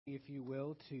if you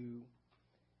will, to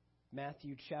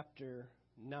Matthew chapter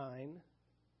 9.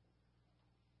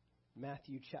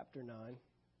 Matthew chapter 9.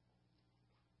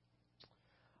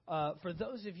 For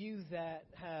those of you that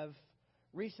have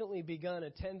recently begun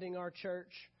attending our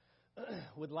church,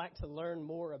 would like to learn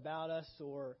more about us,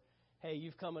 or, hey,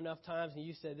 you've come enough times and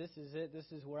you said, this is it, this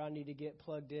is where I need to get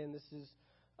plugged in, this is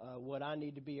what I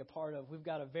need to be a part of. We've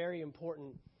got a very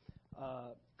important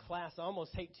class. I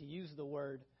almost hate to use the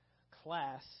word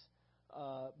class,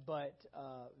 but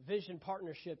Vision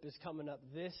Partnership is coming up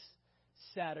this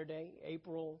Saturday,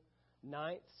 April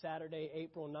 9th,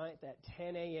 at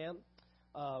 10 a.m.,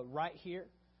 right here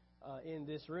in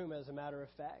this room, as a matter of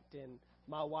fact. And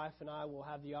my wife and I will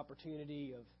have the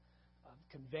opportunity of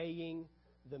conveying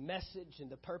the message and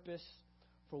the purpose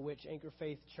for which Anchor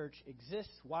Faith Church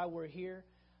exists, why we're here,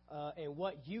 and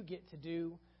what you get to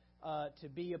do to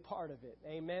be a part of it.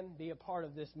 Amen? Be a part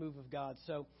of this move of God.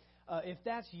 So if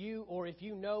that's you, or if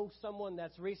you know someone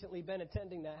that's recently been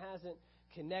attending that hasn't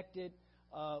connected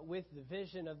with the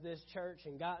vision of this church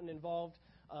and gotten involved,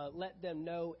 let them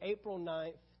know. April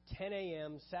 9th, 10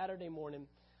 a.m., Saturday morning,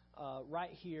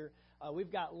 right here.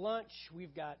 We've got lunch,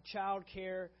 we've got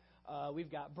childcare,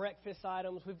 we've got breakfast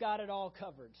items. We've got it all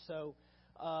covered. So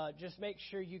just make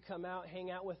sure you come out,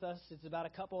 hang out with us. It's about a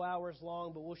couple hours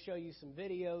long, but we'll show you some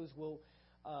videos. We'll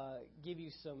give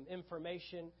you some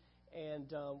information,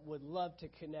 and would love to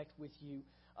connect with you.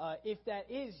 If that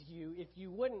is you, if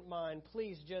you wouldn't mind,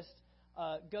 please just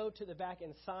go to the back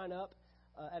and sign up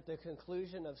at the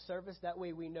conclusion of service. That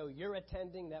way we know you're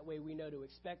attending. That way we know to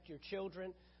expect your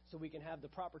children, so we can have the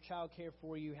proper child care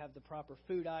for you, have the proper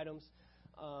food items,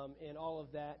 and all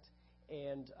of that.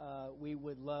 And we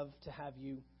would love to have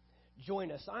you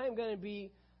join us. I am going to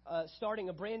be starting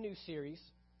a brand new series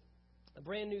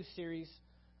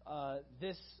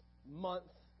this month,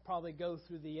 probably go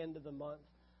through the end of the month.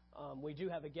 We do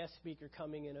have a guest speaker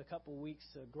coming in a couple weeks,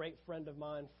 a great friend of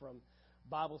mine from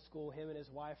Bible school, him and his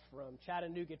wife from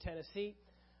Chattanooga, Tennessee.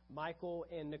 Michael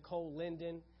and Nicole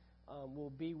Linden will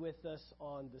be with us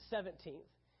on the 17th,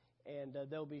 and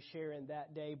they'll be sharing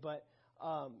that day. But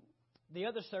the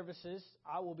other services,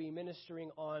 I will be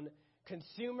ministering on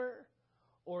consumer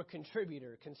or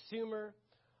contributor. Consumer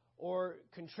or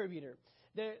contributor.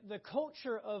 The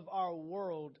culture of our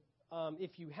world,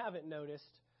 if you haven't noticed,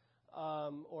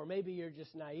 or maybe you're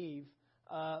just naive,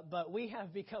 but we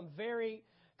have become very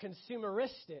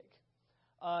consumeristic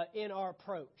in our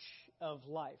approach of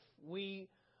life. We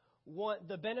want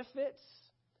the benefits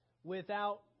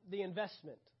without the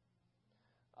investment.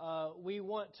 We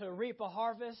want to reap a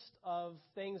harvest of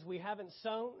things we haven't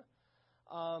sown.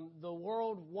 The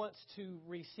world wants to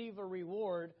receive a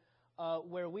reward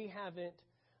where we haven't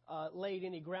laid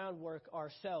any groundwork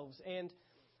ourselves. And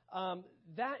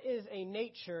that is a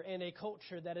nature and a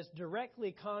culture that is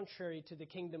directly contrary to the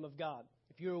kingdom of God.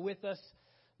 If you were with us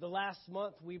the last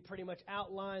month, we pretty much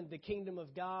outlined the kingdom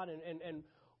of God and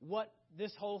what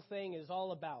this whole thing is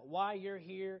all about, why you're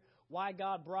here, why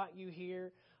God brought you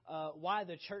here, why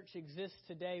the church exists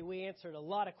today. We answered a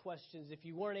lot of questions. If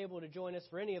you weren't able to join us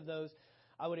for any of those,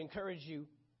 I would encourage you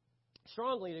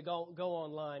strongly to go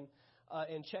online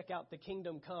and check out the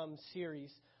Kingdom Come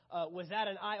series. Was that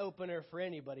an eye-opener for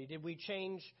anybody? Did we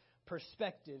change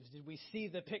perspectives? Did we see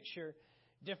the picture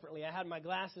differently? I had my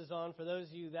glasses on. For those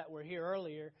of you that were here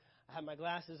earlier, I had my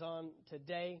glasses on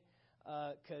today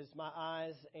because my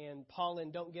eyes and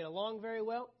pollen don't get along very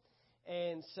well.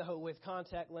 And so with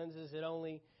contact lenses, it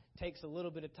only takes a little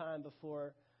bit of time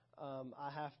before I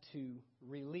have to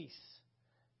release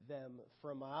them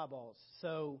from my eyeballs.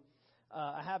 So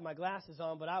I have my glasses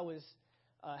on, but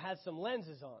I had some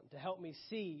lenses on to help me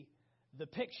see the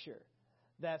picture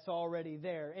that's already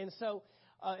there. And so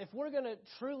if we're going to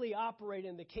truly operate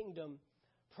in the kingdom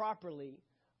properly,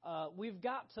 we've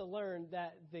got to learn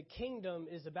that the kingdom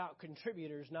is about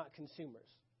contributors, not consumers.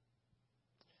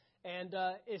 And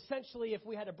essentially, if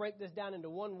we had to break this down into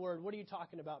one word, what are you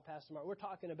talking about, Pastor Mark? We're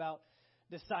talking about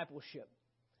discipleship.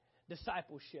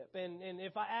 Discipleship. And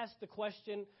if I ask the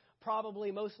question, probably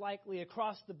most likely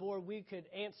across the board, we could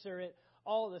answer it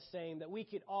all the same, that we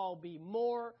could all be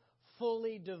more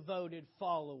fully devoted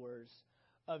followers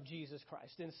of Jesus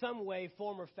Christ. In some way,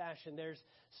 form, or fashion, there's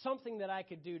something that I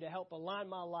could do to help align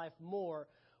my life more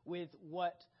with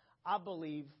what I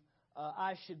believe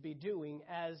I should be doing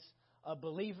as a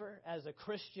believer, as a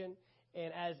Christian,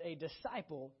 and as a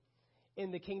disciple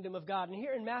in the kingdom of God. And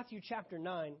here in Matthew chapter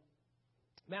 9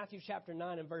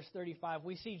 and verse 35,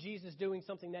 we see Jesus doing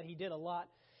something that he did a lot.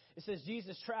 It says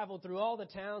Jesus traveled through all the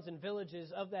towns and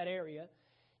villages of that area,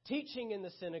 teaching in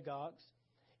the synagogues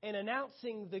and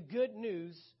announcing the good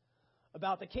news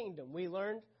about the kingdom. We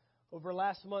learned Over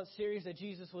last month's series that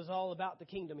Jesus was all about the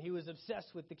kingdom. He was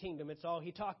obsessed with the kingdom. It's all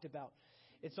he talked about.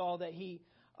 It's all that he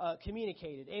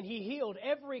communicated. And he healed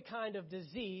every kind of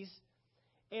disease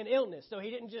and illness. So he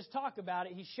didn't just talk about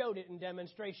it, he showed it in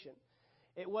demonstration.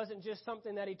 It wasn't just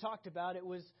something that he talked about, it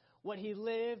was what he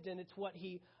lived and it's what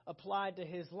he applied to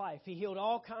his life. He healed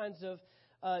all kinds of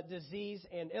disease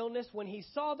and illness. When he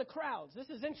saw the crowds, this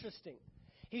is interesting.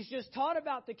 He's just taught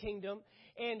about the kingdom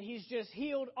and he's just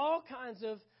healed all kinds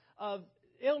of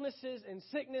illnesses and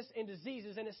sickness and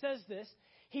diseases. And it says this,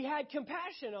 he had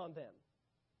compassion on them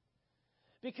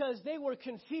because they were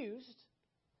confused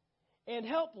and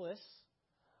helpless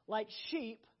like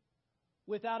sheep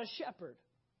without a shepherd.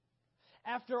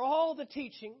 After all the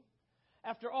teaching,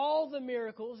 after all the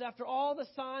miracles, after all the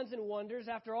signs and wonders,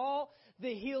 after all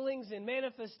the healings and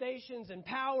manifestations and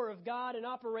power of God in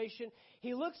operation,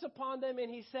 he looks upon them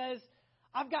and he says,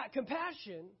 I've got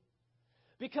compassion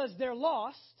because they're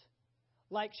lost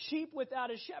like sheep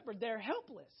without a shepherd. They're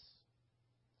helpless.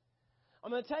 I'm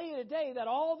going to tell you today that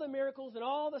all the miracles and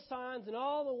all the signs and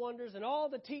all the wonders and all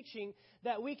the teaching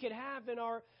that we could have in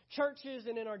our churches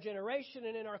and in our generation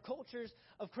and in our cultures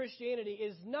of Christianity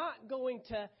is not going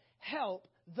to help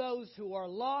those who are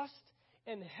lost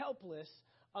and helpless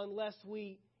unless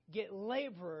we get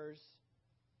laborers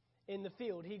in the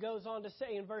field. He goes on to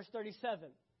say in verse 37,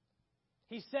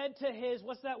 he said to his,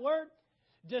 what's that word?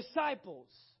 Disciples.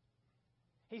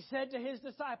 He said to his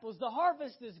disciples, the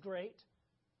harvest is great,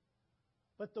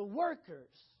 but the workers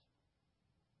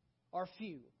are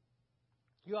few.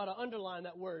 You ought to underline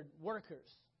that word, workers.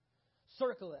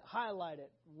 Circle it, highlight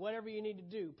it, whatever you need to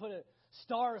do. Put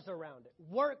stars around it.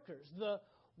 Workers. The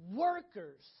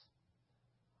workers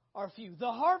are few.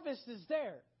 The harvest is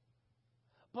there,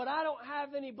 but I don't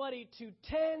have anybody to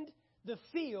tend the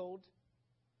field,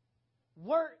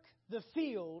 work the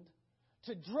field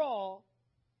to draw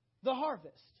the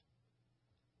harvest.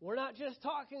 We're not just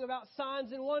talking about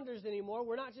signs and wonders anymore.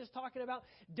 We're not just talking about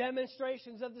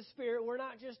demonstrations of the Spirit. We're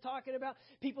not just talking about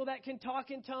people that can talk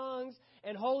in tongues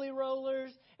and holy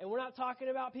rollers. And we're not talking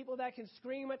about people that can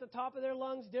scream at the top of their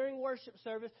lungs during worship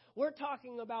service. We're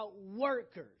talking about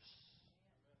workers.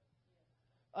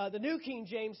 The New King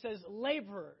James says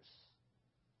laborers.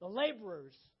 The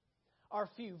laborers are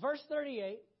few. Verse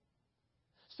 38.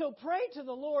 So pray to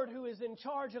the Lord who is in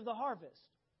charge of the harvest,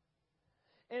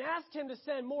 and ask him to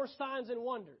send more signs and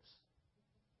wonders.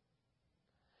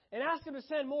 And ask him to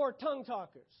send more tongue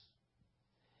talkers.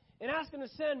 And ask him to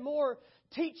send more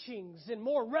teachings and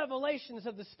more revelations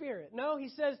of the Spirit. No, he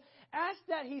says, ask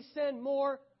that he send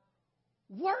more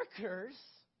workers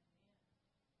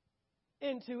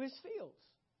into his fields.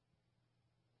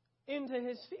 Into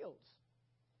his fields.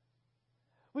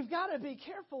 We've got to be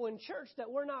careful in church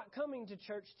that we're not coming to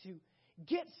church to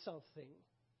get something,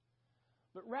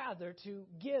 but rather to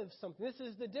give something. This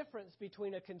is the difference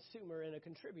between a consumer and a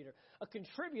contributor. A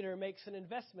contributor makes an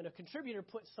investment. A contributor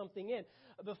puts something in.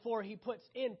 Before he puts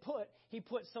input, he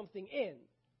puts something in.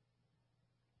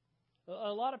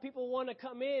 A lot of people want to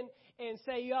come in and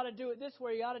say, you ought to do it this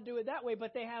way, you ought to do it that way,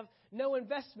 but they have no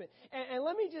investment. And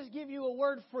let me just give you a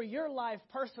word for your life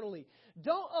personally.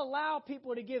 Don't allow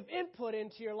people to give input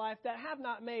into your life that have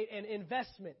not made an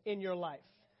investment in your life.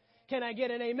 Can I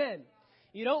get an amen?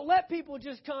 You don't let people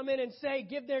just come in and say,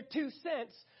 give their 2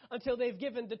 cents until they've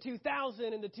given the 2,000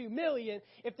 and the 2 million.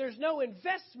 If there's no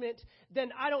investment,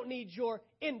 then I don't need your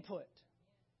input.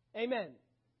 Amen.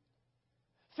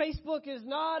 Facebook is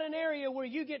not an area where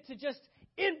you get to just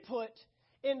input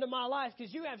into my life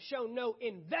because you have shown no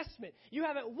investment. You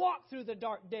haven't walked through the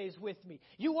dark days with me.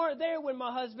 You weren't there when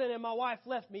my husband and my wife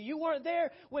left me. You weren't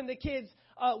there when the kids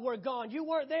were gone. You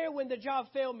weren't there when the job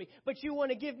failed me. But you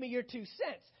want to give me your 2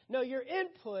 cents. No, your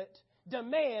input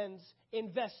demands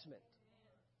investment.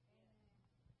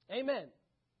 Amen.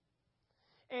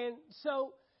 And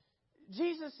so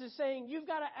Jesus is saying you've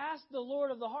got to ask the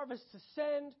Lord of the harvest to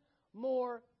send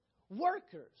more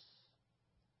workers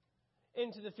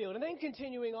into the field. And then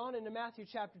continuing on into Matthew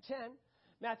chapter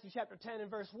 10 and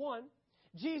verse 1,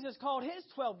 Jesus called his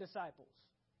 12 disciples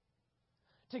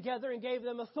together and gave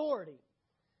them authority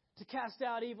to cast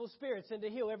out evil spirits and to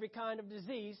heal every kind of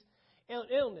disease and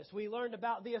illness. We learned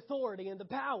about the authority and the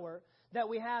power that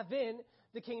we have in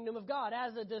the kingdom of God.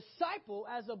 As a disciple,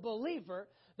 as a believer,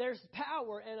 there's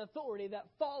power and authority that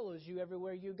follows you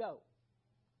everywhere you go.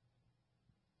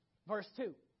 Verse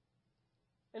 2.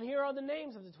 And here are the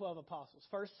names of the 12 apostles.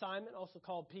 First, Simon, also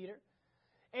called Peter.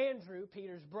 Andrew,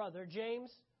 Peter's brother. James,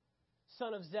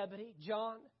 son of Zebedee.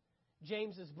 John,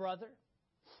 James's brother.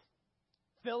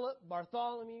 Philip,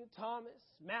 Bartholomew, Thomas,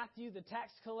 Matthew, the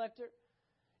tax collector.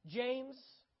 James,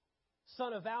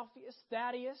 son of Alphaeus.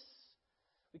 Thaddeus,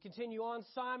 We continue on.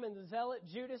 Simon the Zealot,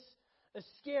 Judas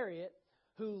Iscariot,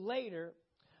 who later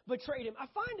betrayed him. I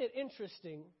find it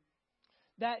interesting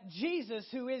that Jesus,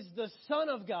 who is the Son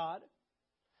of God,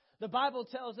 the Bible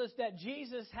tells us that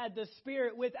Jesus had the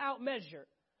Spirit without measure.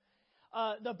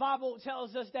 The Bible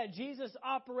tells us that Jesus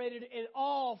operated in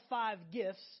all 5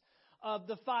 gifts of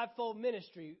the fivefold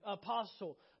ministry: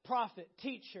 apostle, prophet,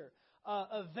 teacher,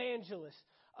 evangelist.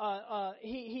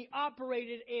 He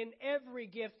operated in every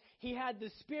gift. He had the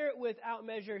Spirit without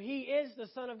measure. He is the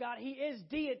Son of God. He is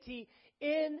deity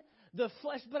in the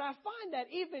flesh. But I find that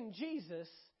even Jesus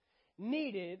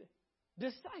needed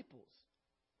disciples.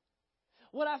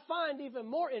 What I find even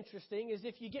more interesting is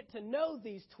if you get to know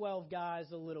these 12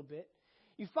 guys a little bit,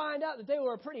 you find out that they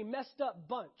were a pretty messed up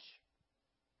bunch.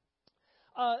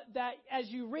 That as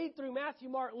you read through Matthew,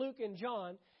 Mark, Luke, and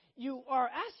John, you are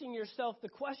asking yourself the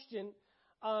question,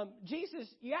 Jesus,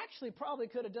 you actually probably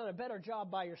could have done a better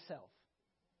job by yourself.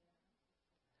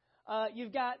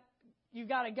 You've got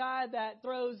a guy that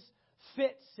throws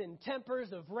fits and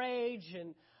tempers of rage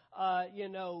and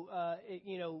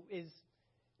is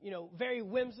very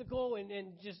whimsical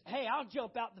and just, hey, I'll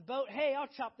jump out the boat. Hey, I'll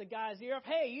chop the guy's ear off.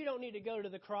 Hey, you don't need to go to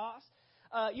the cross.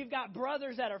 You've got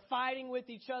brothers that are fighting with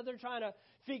each other, trying to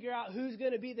figure out who's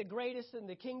going to be the greatest in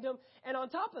the kingdom. And on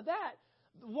top of that,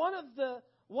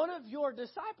 one of your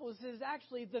disciples is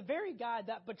actually the very guy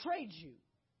that betrayed you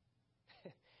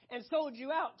and sold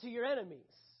you out to your enemies.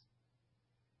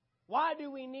 Why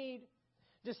do we need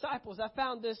disciples? I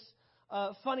found this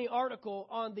funny article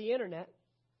on the internet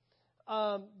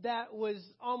that was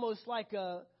almost like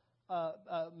a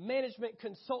management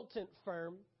consultant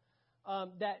firm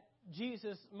that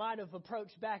Jesus might have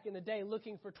approached back in the day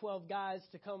looking for 12 guys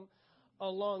to come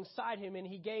alongside him. And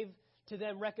he gave to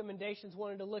them recommendations,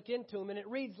 wanted to look into them. And it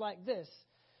reads like this.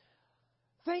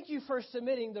 Thank you for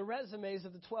submitting the resumes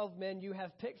of the 12 men you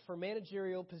have picked for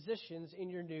managerial positions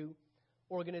in your new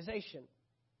organization.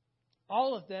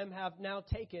 All of them have now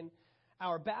taken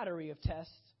our battery of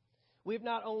tests. We've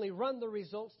not only run the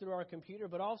results through our computer,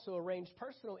 but also arranged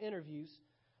personal interviews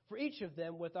for each of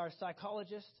them with our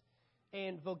psychologist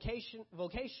and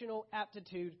vocational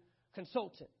aptitude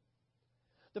consultant.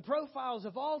 The profiles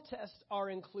of all tests are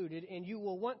included, and you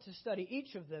will want to study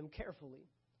each of them carefully.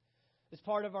 As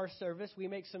part of our service, we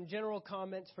make some general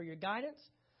comments for your guidance,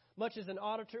 much as an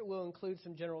auditor will include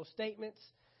some general statements.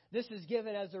 This is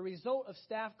given as a result of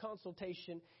staff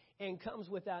consultation and comes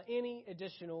without any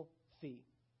additional fee.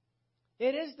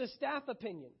 It is the staff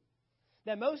opinion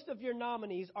that most of your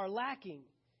nominees are lacking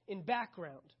in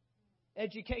background,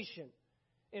 education,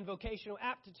 and vocational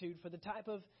aptitude for the type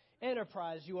of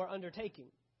enterprise you are undertaking.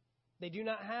 They do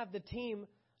not have the team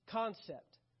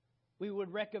concept. We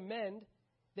would recommend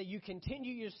that you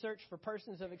continue your search for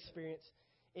persons of experience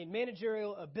in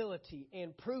managerial ability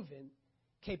and proven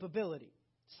capability.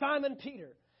 Simon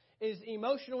Peter is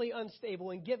emotionally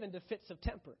unstable and given to fits of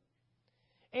temper.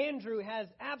 Andrew has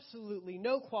absolutely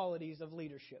no qualities of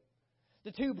leadership.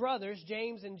 The 2 brothers,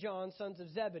 James and John, sons of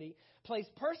Zebedee, place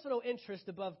personal interest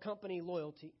above company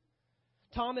loyalty.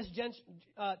 Thomas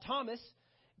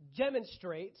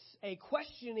demonstrates a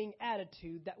questioning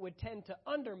attitude that would tend to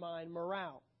undermine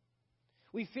morale.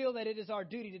 We feel that it is our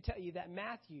duty to tell you that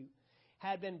Matthew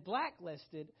had been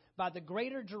blacklisted by the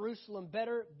Greater Jerusalem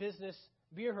Better Business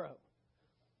Bureau.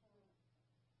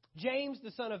 James,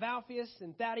 the son of Alphaeus,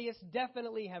 and Thaddeus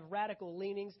definitely have radical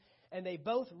leanings, and they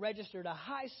both registered a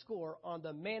high score on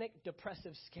the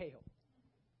manic-depressive scale.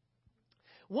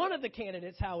 One of the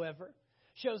candidates, however,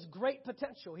 shows great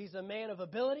potential. He's a man of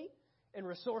ability and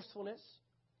resourcefulness,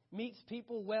 meets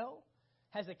people well,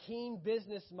 has a keen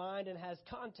business mind, and has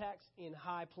contacts in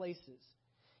high places.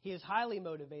 He is highly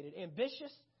motivated,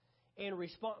 ambitious, and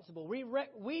responsible.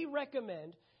 We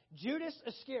recommend Judas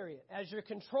Iscariot as your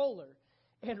controller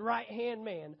and right-hand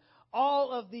man.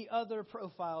 All of the other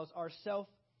profiles are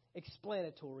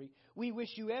self-explanatory. We wish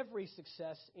you every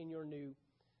success in your new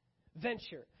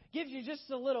venture. Gives you just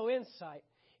a little insight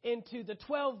into the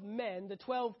 12 men, the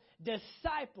 12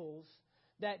 disciples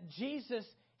that Jesus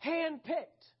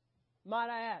handpicked, might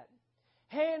I add.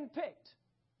 Handpicked.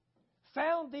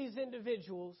 Found these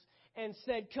individuals and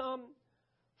said, come,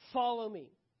 follow me.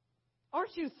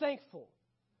 Aren't you thankful?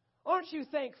 Aren't you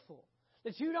thankful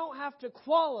that you don't have to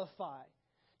qualify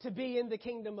to be in the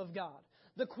kingdom of God?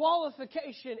 The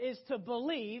qualification is to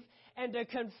believe and to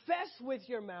confess with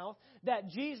your mouth that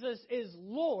Jesus is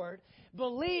Lord.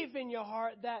 Believe in your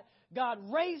heart that God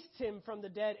raised him from the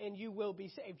dead and you will be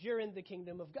saved. You're in the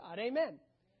kingdom of God. Amen.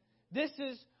 This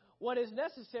is what is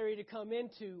necessary to come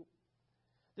into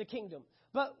the kingdom.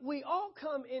 But we all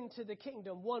come into the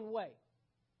kingdom one way.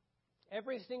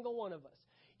 Every single one of us.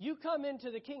 You come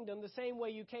into the kingdom the same way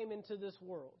you came into this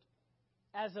world,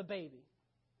 as a baby.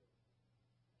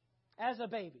 As a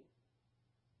baby.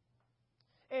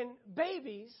 And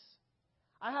babies,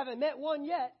 I haven't met one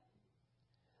yet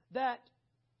that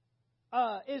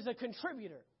is a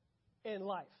contributor in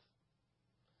life.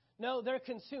 No, they're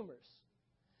consumers.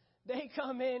 They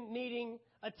come in needing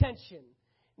attention,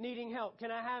 needing help. Can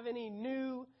I have any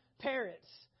new parents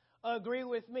agree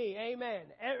with me? Amen.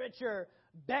 At your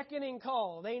beckoning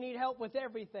call, they need help with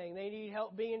everything. They need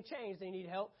help being changed. They need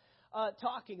help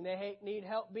talking. They need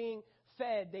help being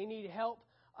fed. They need help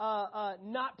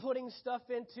not putting stuff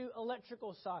into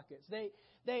electrical sockets.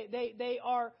 They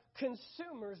are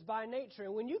consumers by nature.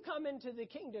 And when you come into the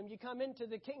kingdom, you come into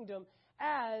the kingdom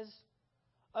as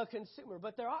a consumer.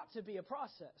 But there ought to be a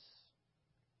process.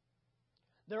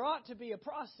 There ought to be a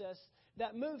process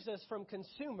that moves us from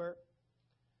consumer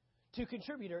to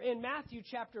contributor. In Matthew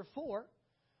chapter 4,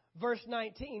 verse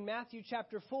 19, Matthew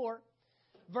chapter 4,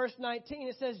 verse 19,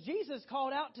 it says, Jesus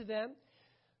called out to them,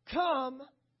 "Come,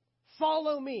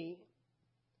 follow me,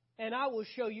 and I will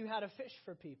show you how to fish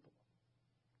for people."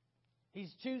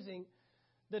 He's choosing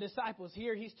the disciples.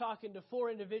 Here he's talking to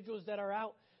 4 individuals that are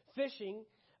out fishing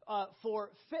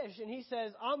for fish. And he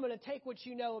says, I'm going to take what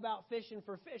you know about fishing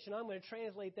for fish, and I'm going to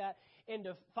translate that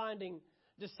into finding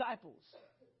disciples,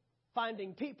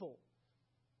 finding people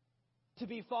to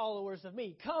be followers of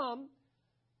me. Come,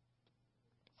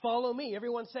 follow me.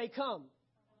 Everyone say, come.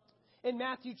 In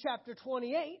Matthew chapter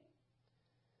 28,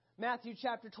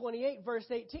 verse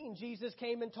 18, Jesus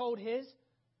came and told his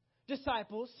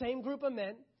disciples, same group of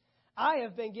men, I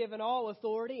have been given all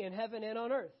authority in heaven and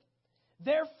on earth.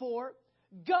 Therefore,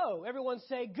 go. Everyone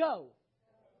say, go.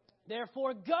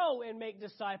 Therefore, go and make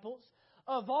disciples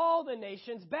of all the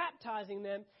nations, baptizing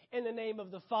them in the name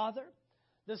of the Father,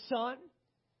 the Son,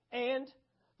 and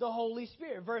the Holy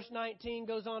Spirit. Verse 19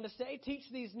 goes on to say, teach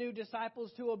these new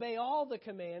disciples to obey all the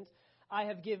commands I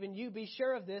have given you. Be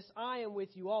sure of this, I am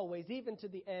with you always, even to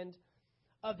the end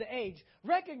of the age.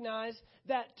 Recognize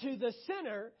that to the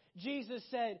sinner, Jesus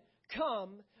said,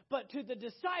 come, but to the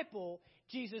disciple,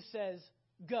 Jesus says,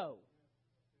 go.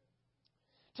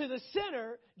 To the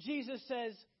sinner, Jesus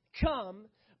says, come,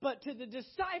 but to the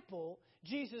disciple,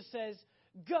 Jesus says,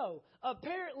 go.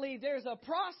 Apparently, there's a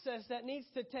process that needs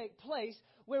to take place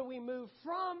where we move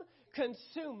from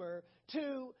consumer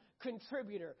to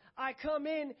contributor. I come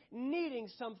in needing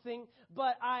something,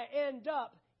 but I end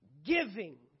up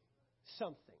giving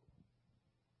something.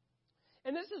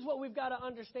 And this is what we've got to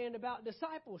understand about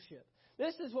discipleship.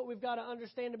 This is what we've got to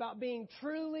understand about being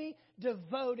truly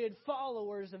devoted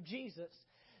followers of Jesus.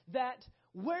 That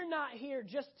we're not here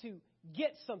just to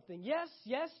get something. Yes,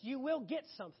 you will get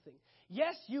something.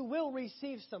 Yes, you will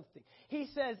receive something. He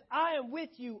says, I am with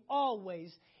you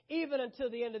always, even until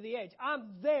the end of the age.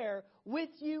 I'm there with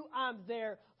you. I'm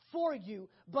there for you,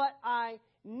 but I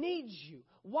need you.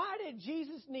 Why did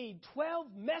Jesus need 12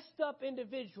 messed up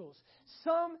individuals?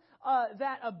 Some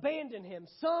that abandoned him,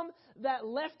 some that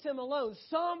left him alone,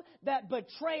 some that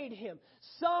betrayed him,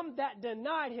 some that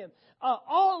denied him.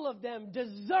 All of them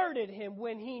deserted him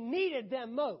when he needed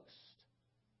them most.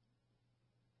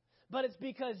 But it's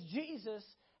because Jesus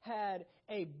had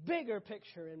a bigger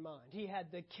picture in mind. He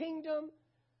had the kingdom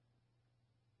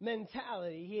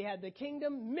mentality. He had the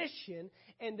kingdom mission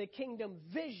and the kingdom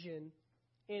vision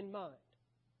in mind.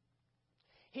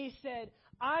 He said,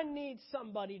 I need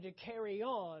somebody to carry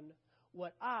on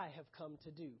what I have come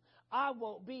to do. I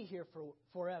won't be here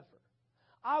forever.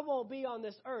 I won't be on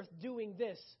this earth doing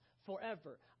this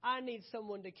forever. I need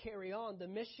someone to carry on the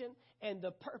mission and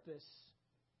the purpose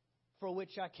for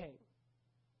which I came.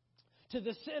 To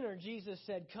the sinner, Jesus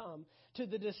said, come. To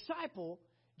the disciple,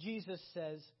 Jesus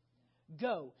says,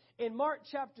 go. In Mark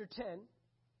chapter 10,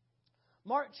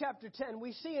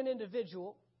 we see an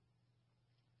individual.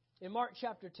 In Mark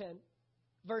chapter 10,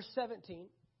 verse 17,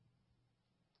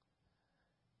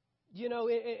 you know,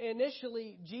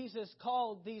 initially Jesus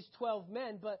called these 12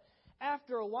 men, but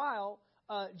after a while,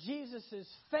 Jesus'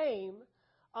 fame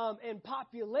and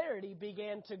popularity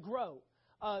began to grow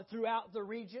throughout the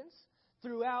regions,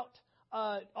 throughout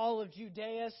all of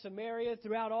Judea, Samaria,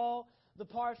 throughout all the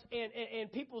parts,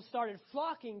 and people started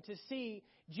flocking to see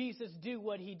Jesus do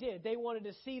what he did. They wanted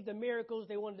to see the miracles,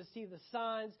 they wanted to see the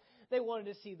signs, they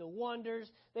wanted to see the wonders,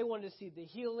 they wanted to see the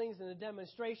healings and the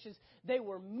demonstrations. They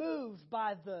were moved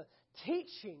by the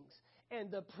teachings and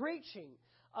the preaching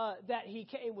that he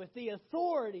came with, the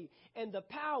authority and the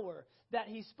power that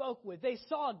he spoke with. They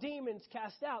saw demons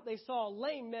cast out. They saw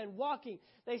lame men walking.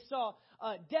 They saw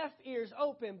deaf ears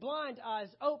open, blind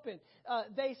eyes open.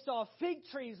 They saw fig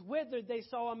trees withered. They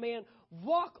saw a man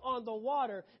walk on the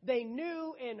water. They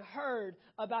knew and heard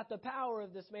about the power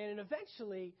of this man, and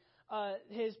eventually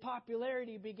his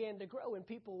popularity began to grow, and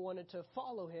people wanted to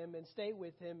follow him and stay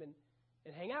with him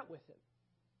and hang out with him.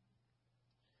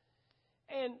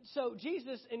 And so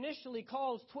Jesus initially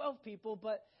calls 12 people,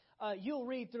 but you'll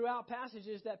read throughout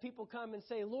passages that people come and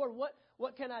say, Lord,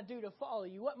 what can I do to follow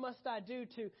you? What must I do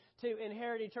to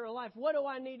inherit eternal life? What do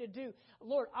I need to do?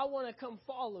 Lord, I want to come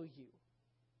follow you.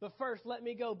 But first, let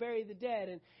me go bury the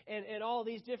dead and all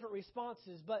these different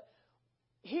responses. But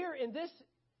here in this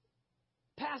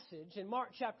passage, in Mark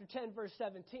chapter 10, verse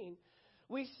 17,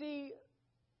 we see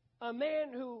a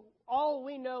man who all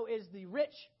we know is the rich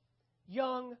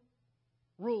young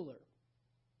ruler.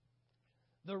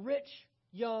 The rich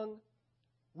young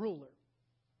ruler.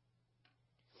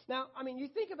 Now, I mean, you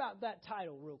think about that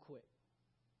title real quick.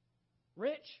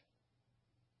 Rich,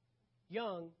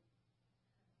 young,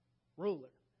 ruler.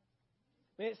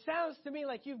 I mean, it sounds to me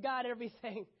like you've got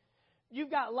everything.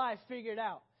 You've got life figured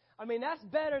out. I mean, that's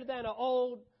better than an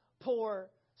old, poor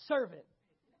servant.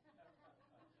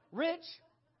 Rich,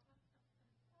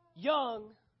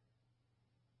 young,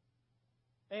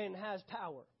 and has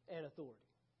power and authority.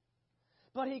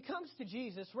 But he comes to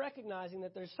Jesus recognizing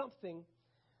that there's something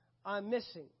I'm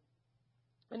missing.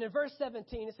 And in verse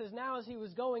 17, it says, now as he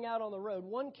was going out on the road,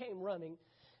 one came running,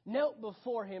 knelt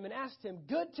before him, and asked him,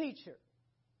 Good teacher,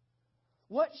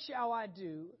 what shall I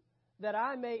do that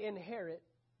I may inherit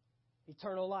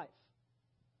eternal life?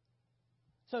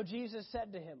 So Jesus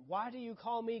said to him, Why do you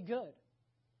call me good?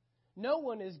 No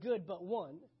one is good but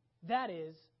one, that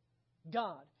is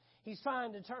God. He's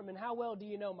trying to determine, how well do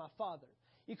you know my Father?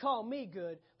 You call me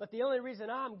good, but the only reason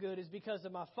I'm good is because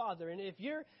of my Father. And if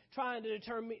you're trying to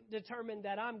determine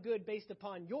that I'm good based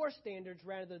upon your standards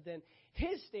rather than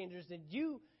His standards, then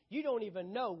you don't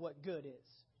even know what good is.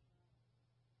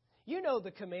 You know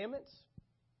the commandments.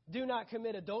 Do not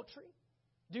commit adultery.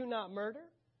 Do not murder.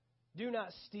 Do not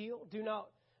steal. Do not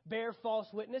bear false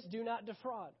witness. Do not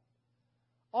defraud.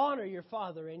 Honor your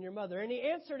father and your mother. And he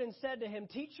answered and said to him,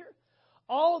 Teacher,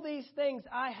 all these things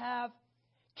I have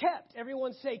kept.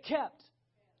 Everyone say kept.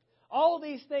 All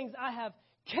these things I have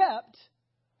kept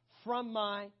from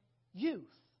my youth.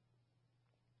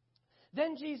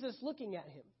 Then Jesus, looking at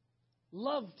him,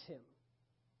 loved him,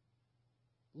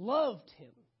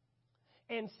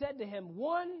 and said to him,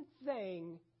 One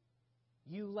thing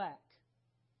you lack.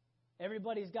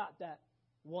 Everybody's got that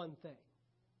one thing.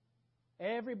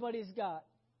 Everybody's got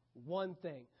one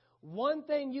thing. One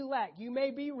thing you lack. You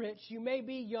may be rich, you may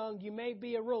be young, you may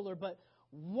be a ruler, but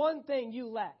one thing you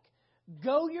lack.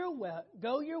 Go your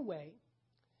way,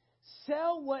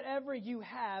 sell whatever you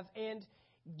have, and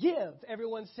give.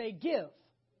 Everyone say give.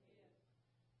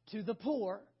 To the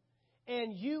poor,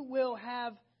 and you will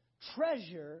have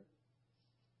treasure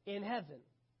in heaven.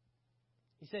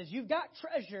 He says, you've got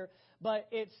treasure, but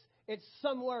it's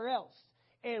somewhere else.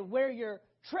 And where your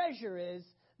treasure is,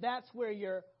 that's where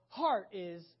your heart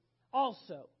is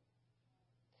also.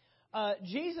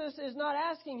 Jesus is not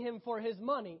asking him for his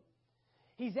money.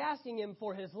 He's asking him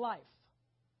for his life.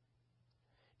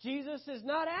 Jesus is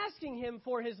not asking him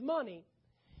for his money.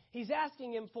 He's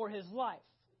asking him for his life.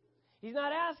 He's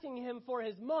not asking him for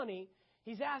his money.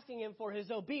 He's asking him for his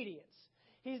obedience.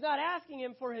 He's not asking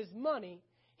him for his money.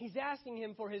 He's asking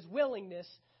him for his willingness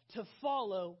to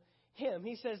follow him.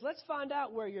 He says, let's find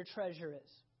out where your treasure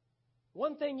is.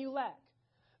 One thing you lack.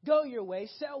 Go your way,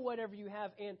 sell whatever you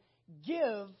have, and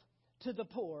give to the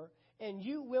poor, and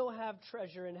you will have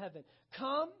treasure in heaven.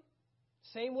 Come,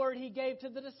 same word he gave to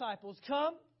the disciples,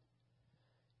 come,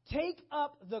 take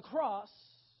up the cross,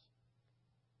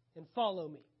 and follow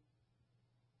me.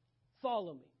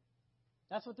 Follow me.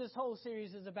 That's what this whole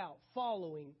series is about,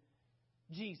 following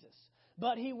Jesus.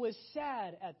 But he was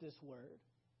sad at this word,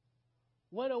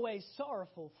 went away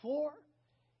sorrowful, for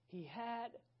he had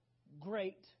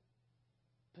great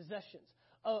possessions.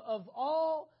 Of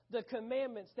all the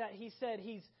commandments that he said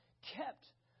he's kept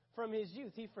from his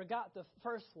youth, he forgot the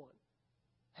first one.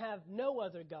 Have no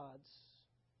other gods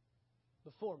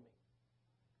before me.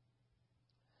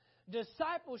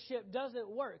 Discipleship doesn't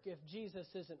work if Jesus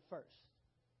isn't first.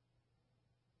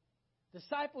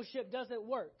 Discipleship doesn't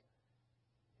work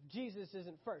if Jesus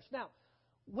isn't first. Now,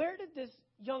 where did this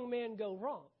young man go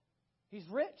wrong? He's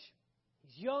rich.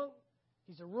 He's young.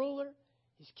 He's a ruler.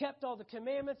 He's kept all the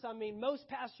commandments. I mean, most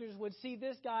pastors would see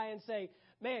this guy and say,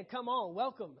 man, come on,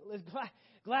 welcome.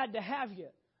 Glad to have you.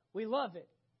 We love it.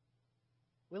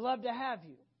 We love to have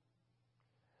you.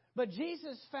 But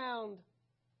Jesus found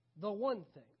the one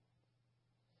thing.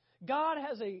 God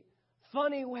has a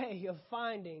funny way of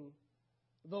finding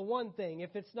the one thing.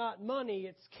 If it's not money,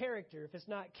 it's character. If it's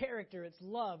not character, it's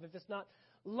love. If it's not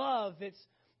love, it's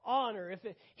honor.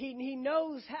 He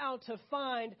knows how to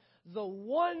find the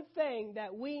one thing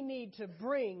that we need to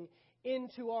bring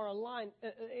into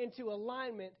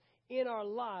alignment in our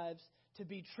lives to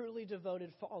be truly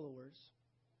devoted followers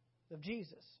of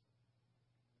Jesus.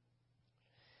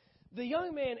 The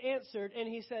young man answered and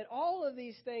he said, all of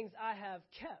these things I have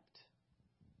kept.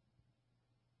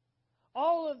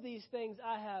 All of these things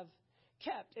I have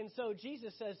kept. And so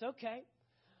Jesus says, okay,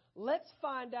 let's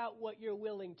find out what you're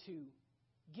willing to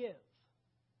give.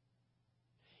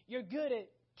 You're good at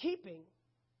keeping,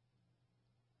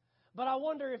 but I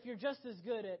wonder if you're just as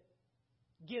good at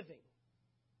giving.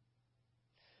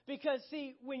 Because,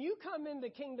 see, when you come in the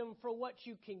kingdom for what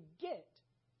you can get,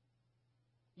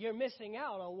 you're missing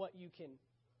out on what you can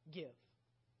give.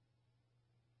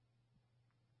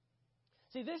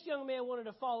 See, this young man wanted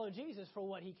to follow Jesus for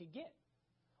what he could get.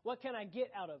 What can I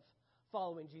get out of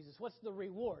following Jesus? What's the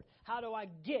reward? How do I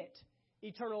get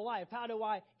eternal life? How do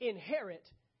I inherit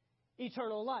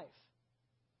eternal life?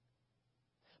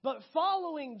 But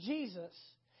following Jesus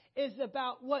is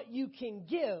about what you can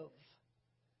give,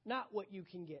 not what you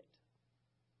can get.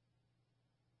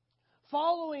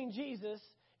 Following Jesus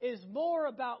is more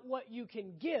about what you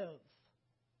can give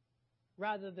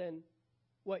rather than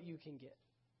what you can get.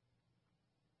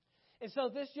 And so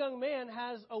this young man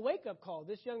has a wake-up call.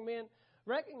 This young man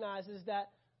recognizes that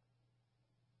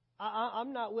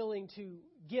I'm not willing to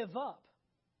give up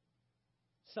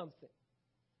something.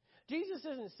 Jesus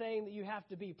isn't saying that you have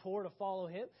to be poor to follow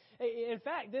him. In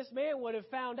fact, this man would have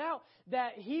found out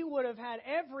that he would have had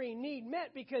every need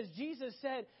met because Jesus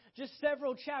said just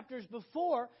several chapters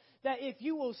before that if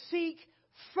you will seek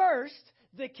first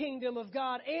the kingdom of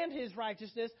God and his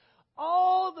righteousness,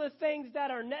 all the things that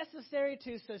are necessary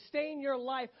to sustain your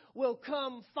life will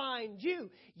come find you.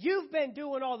 You've been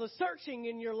doing all the searching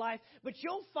in your life, but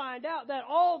you'll find out that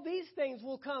all these things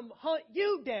will come hunt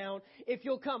you down if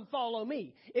you'll come follow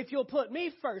me, if you'll put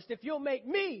me first, if you'll make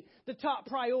me the top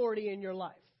priority in your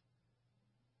life.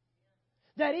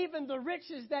 That even the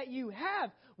riches that you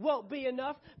have won't be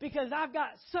enough because I've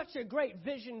got such a great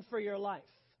vision for your life.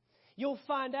 You'll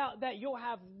find out that you'll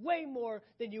have way more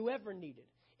than you ever needed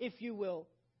if you will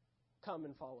come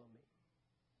and follow me.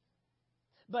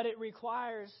 But it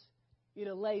requires you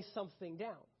to lay something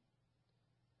down.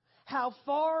 How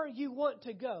far you want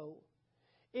to go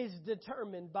is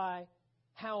determined by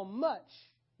how much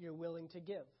you're willing to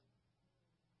give.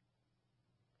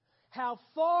 How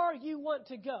far you want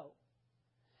to go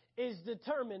is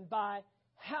determined by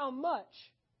how much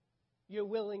you're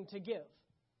willing to give.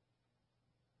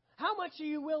 How much are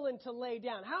you willing to lay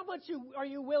down? How much are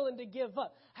you willing to give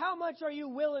up? How much are you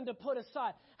willing to put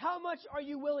aside? How much are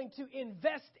you willing to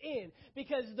invest in?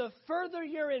 Because the further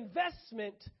your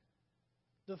investment,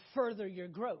 the further your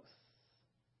growth.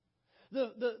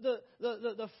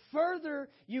 The further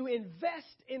you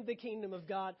invest in the kingdom of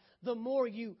God, the more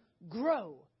you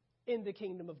grow in the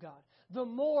kingdom of God. The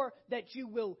more that you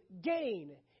will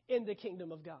gain in the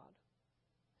kingdom of God.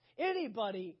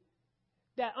 Anybody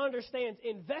that understands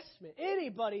investment,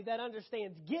 anybody that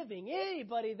understands giving,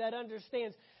 anybody that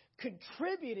understands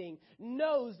contributing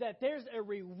knows that there's a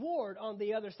reward on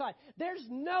the other side. There's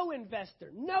no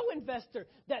investor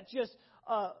that just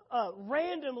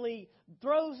randomly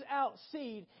throws out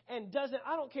seed and doesn't.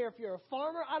 I don't care if you're a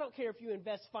farmer. I don't care if you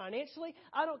invest financially.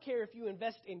 I don't care if you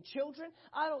invest in children.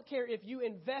 I don't care if you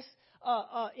invest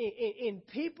in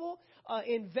people,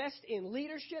 invest in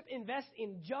leadership, invest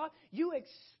in jobs. You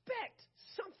expect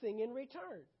something in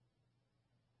return.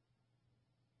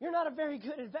 You're not a very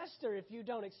good investor if you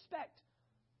don't expect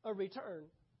a return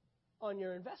on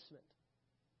your investment.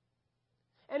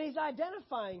 And he's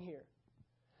identifying here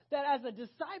that as a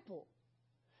disciple,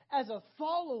 as a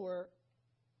follower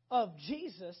of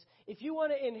Jesus, if you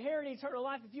want to inherit eternal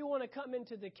life, if you want to come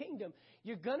into the kingdom,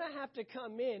 you're going to have to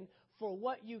come in for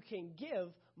what you can give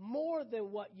more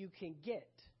than what you can get.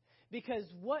 Because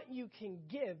what you can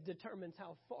give determines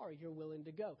how far you're willing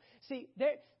to go. See,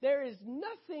 there is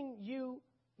nothing you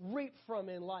reap from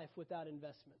in life without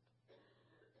investment.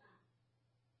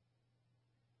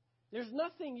 There's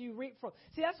nothing you reap from.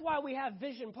 See, that's why we have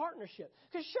Vision Partnership.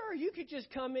 Because sure, you could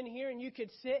just come in here and you could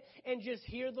sit and just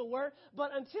hear the word.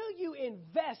 But until you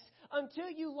invest, until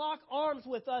you lock arms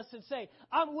with us and say,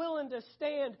 I'm willing to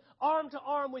stand arm to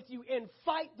arm with you and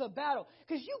fight the battle.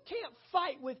 Because you can't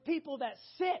fight with people that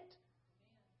sit.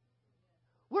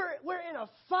 We're in a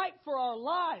fight for our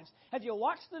lives. Have you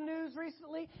watched the news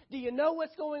recently? Do you know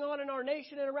what's going on in our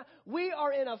nation and around? We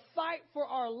are in a fight for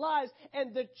our lives,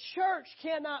 and the church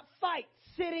cannot fight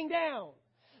sitting down.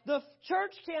 The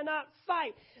church cannot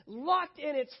fight locked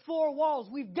in its four walls.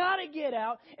 We've got to get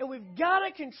out, and we've got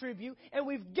to contribute, and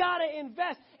we've got to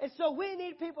invest. And so we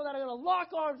need people that are going to lock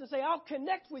arms and say, I'll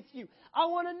connect with you. I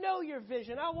want to know your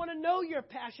vision. I want to know your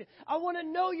passion. I want to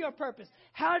know your purpose.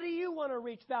 How do you want to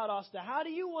reach Valdosta? How do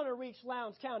you want to reach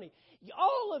Lowndes County?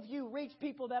 All of you reach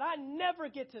people that I never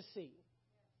get to see.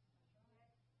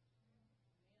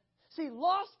 See,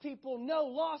 lost people know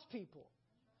lost people.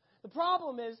 The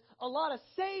problem is a lot of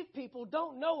saved people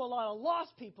don't know a lot of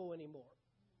lost people anymore.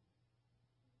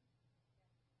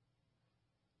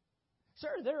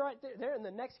 Sure, they're right there. They're in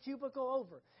the next cubicle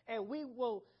over. And we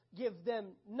will give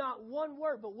them not one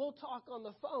word, but we'll talk on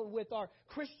the phone with our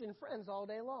Christian friends all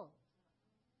day long.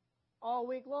 All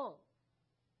week long.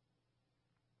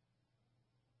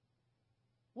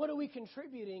 What are we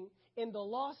contributing in the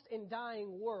lost and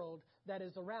dying world that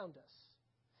is around us?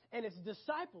 And it's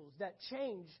disciples that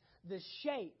change the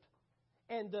shape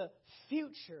and the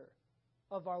future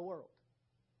of our world.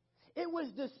 It was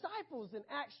disciples in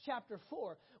Acts chapter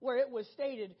 4 where it was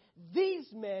stated, these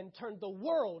men turned the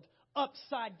world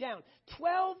upside down.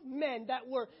 12 men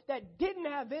that didn't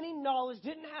have any knowledge,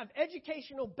 didn't have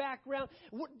educational background,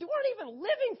 weren't even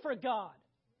living for God.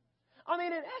 I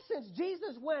mean, in essence,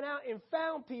 Jesus went out and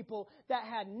found people that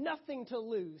had nothing to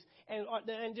lose and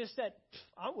just said,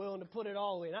 I'm willing to put it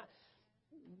all in.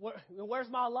 Where's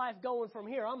my life going from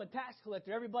here? I'm a tax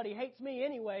collector. Everybody hates me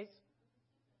anyways.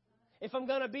 If I'm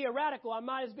going to be a radical, I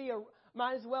might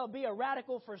as well be a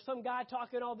radical for some guy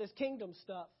talking all this kingdom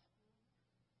stuff.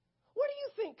 What do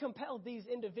you think compelled these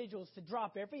individuals to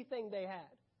drop everything they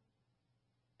had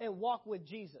and walk with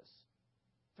Jesus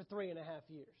for 3.5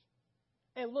 years?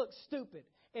 And look stupid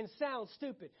and sound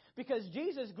stupid because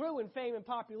Jesus grew in fame and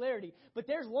popularity. But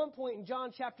there's one point in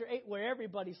John chapter 8 where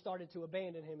everybody started to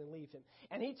abandon him and leave him.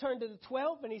 And he turned to the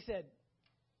 12 and he said,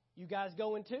 you guys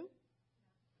going too?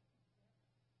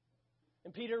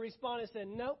 And Peter responded and said,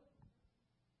 nope.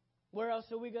 Where else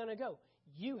are we going to go?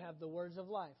 You have the words of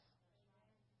life.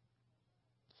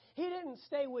 He didn't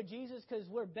stay with Jesus because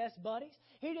we're best buddies.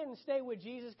 He didn't stay with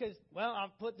Jesus because, well,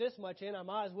 I've put this much in. I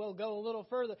might as well go a little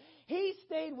further. He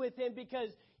stayed with him because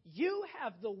you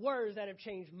have the words that have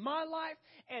changed my life,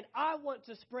 and I want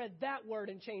to spread that word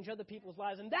and change other people's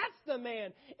lives. And that's the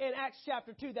man in Acts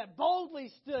chapter 2 that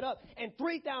boldly stood up, and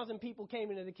 3,000 people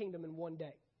came into the kingdom in one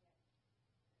day.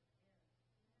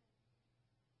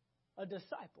 A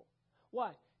disciple.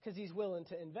 Why? Because he's willing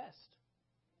to invest.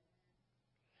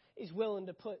 He's willing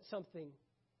to put something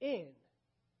in.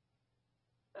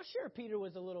 Now, sure, Peter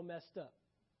was a little messed up.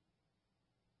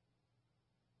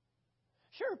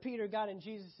 Sure, Peter got in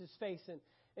Jesus' face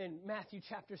in Matthew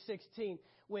chapter 16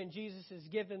 when Jesus is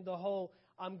given the whole,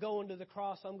 I'm going to the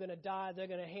cross, I'm going to die, they're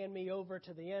going to hand me over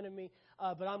to the enemy,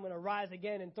 but I'm going to rise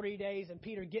again in 3 days. And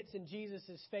Peter gets in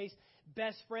Jesus' face,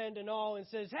 best friend and all, and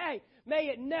says, hey, may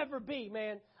it never be,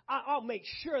 man. I'll make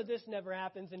sure this never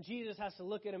happens. And Jesus has to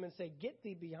look at him and say, get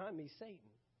thee behind me, Satan.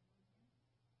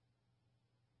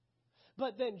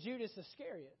 But then Judas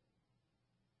Iscariot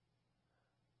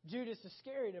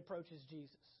approaches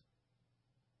Jesus.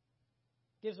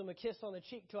 Gives him a kiss on the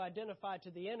cheek to identify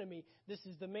to the enemy, this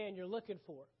is the man you're looking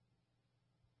for.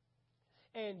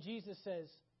 And Jesus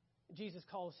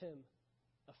calls him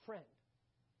a friend.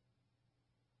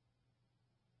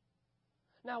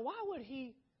 Now, why would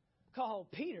he call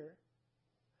Peter,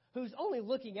 who's only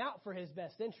looking out for his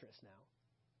best interest now,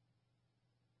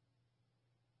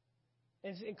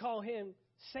 and call him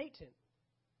Satan?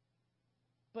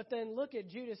 But then look at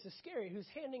Judas Iscariot, who's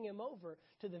handing him over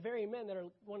to the very men that are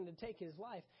wanting to take his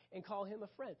life, and call him a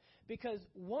friend. Because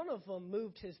one of them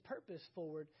moved his purpose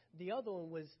forward, the other one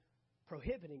was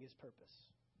prohibiting his purpose.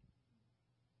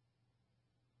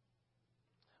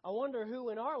 I wonder who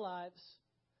in our lives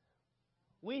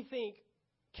we think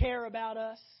care about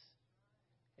us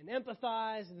and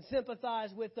empathize and sympathize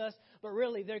with us, but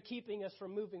really they're keeping us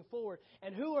from moving forward.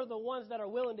 And who are the ones that are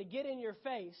willing to get in your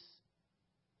face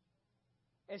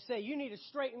and say, you need to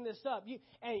straighten this up.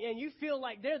 And you feel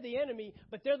like they're the enemy,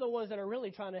 but they're the ones that are really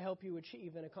trying to help you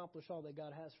achieve and accomplish all that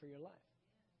God has for your life.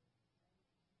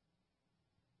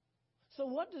 So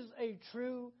what does a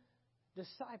true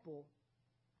disciple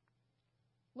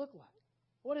look like?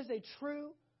 What is a true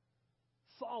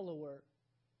follower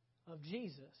of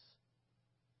Jesus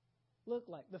look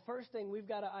like? The first thing we've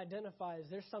got to identify is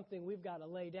there's something we've got to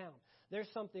lay down. There's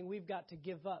something we've got to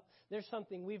give up. There's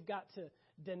something we've got to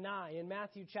deny. In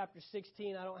Matthew chapter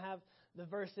 16, I don't have the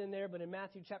verse in there, but in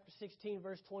Matthew chapter 16,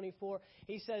 verse 24,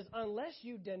 he says, unless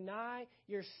you deny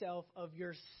yourself of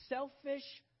your selfish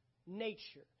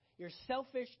nature, your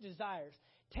selfish desires,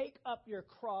 take up your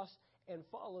cross and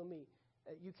follow me.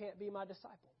 you can't be my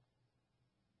disciple.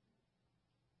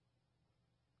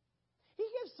 He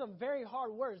gives some very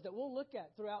hard words that we'll look at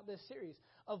throughout this series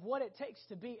of what it takes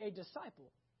to be a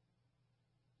disciple.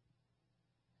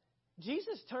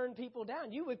 Jesus turned people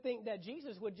down. You would think that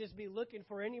Jesus would just be looking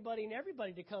for anybody and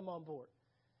everybody to come on board.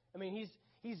 I mean,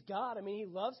 he's God. I mean, he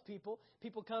loves people.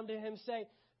 People come to him and say,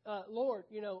 Lord,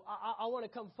 I want to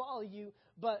come follow you,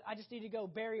 but I just need to go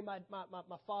bury my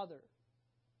father.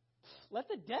 Let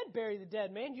the dead bury the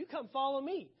dead, man. You come follow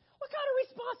me. What kind of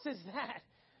response is that?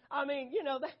 I mean,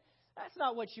 that's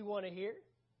not what you want to hear.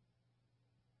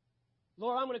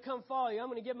 Lord, I'm going to come follow you. I'm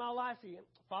going to give my life for you.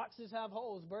 Foxes have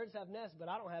holes, birds have nests, but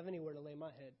I don't have anywhere to lay my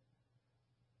head.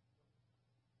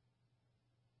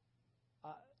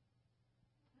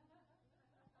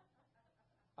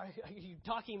 Are you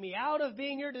talking me out of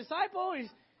being your disciple?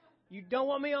 You don't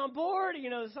want me on board?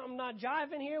 Something not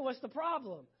jiving here? What's the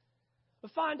problem?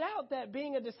 But find out that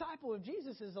being a disciple of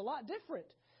Jesus is a lot different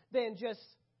than just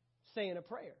saying a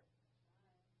prayer.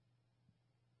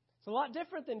 It's a lot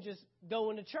different than just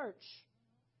going to church.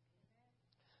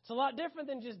 It's a lot different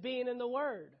than just being in the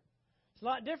Word. It's a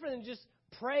lot different than just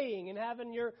praying and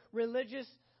having your religious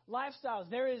lifestyles.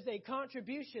 There is a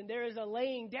contribution. There is a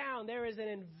laying down. There is an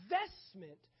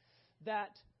investment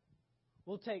that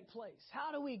will take place.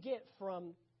 How do we get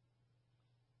from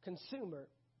consumer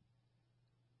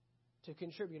to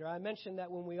contributor? I mentioned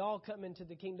that when we all come into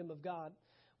the kingdom of God,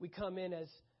 we come in as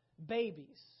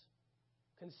babies,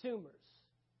 consumers.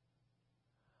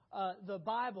 The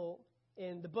Bible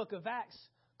in the book of Acts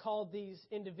called these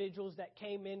individuals that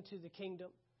came into the kingdom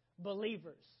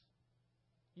believers.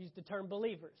 Used the term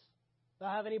believers. Do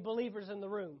I have any believers in the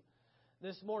room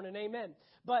this morning? Amen.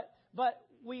 But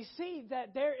we see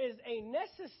that there is a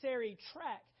necessary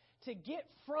track to get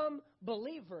from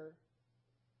believer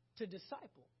to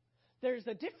disciple. There's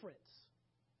a difference.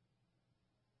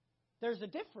 There's a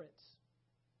difference.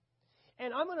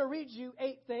 And I'm going to read you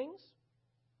 8 things.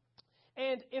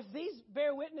 And if these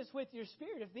bear witness with your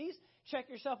spirit, if these check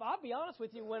yourself, I'll be honest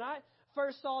with you, when I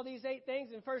first saw these 8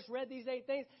 things and first read these 8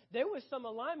 things, there was some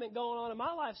alignment going on in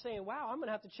my life saying, wow, I'm going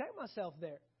to have to check myself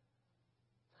there.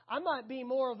 I might be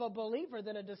more of a believer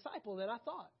than a disciple than I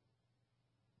thought.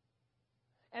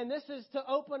 And this is to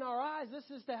open our eyes. This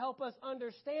is to help us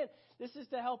understand. This is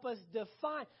to help us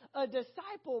define. A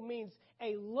disciple means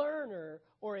a learner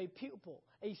or a pupil,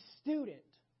 a student.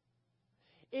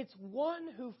 It's one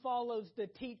who follows the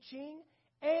teaching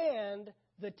and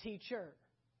the teacher.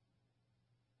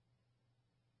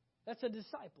 That's a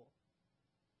disciple.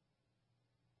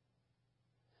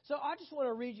 So I just want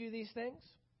to read you these things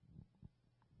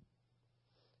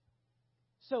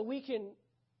so we can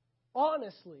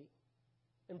honestly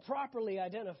and properly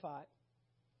identify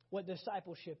what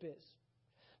discipleship is.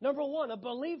 Number 1, a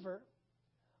believer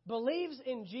believes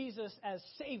in Jesus as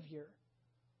Savior,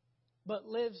 but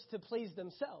lives to please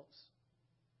themselves.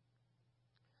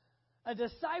 A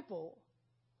disciple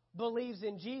believes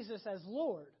in Jesus as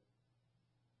Lord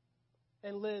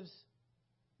and lives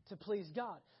to please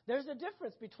God. There's a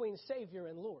difference between Savior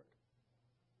and Lord.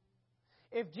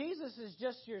 If Jesus is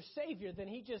just your Savior, then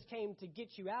He just came to get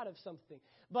you out of something.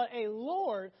 But a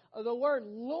Lord, the word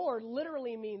Lord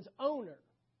literally means owner.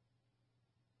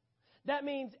 That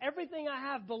means everything I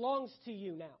have belongs to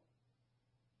you now.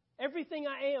 Everything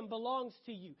I am belongs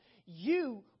to you.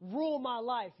 You rule my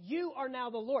life. You are now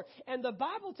the Lord. And the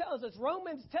Bible tells us,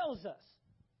 Romans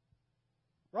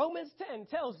 10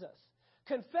 tells us,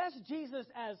 confess Jesus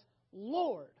as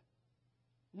Lord,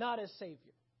 not as Savior.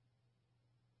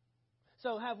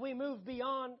 So have we moved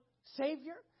beyond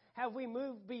Savior? Have we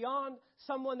moved beyond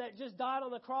someone that just died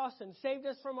on the cross and saved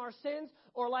us from our sins?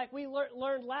 Or like we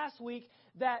learned last week,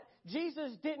 that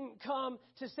Jesus didn't come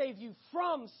to save you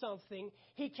from something.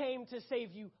 He came to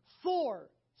save you for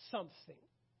something.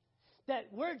 That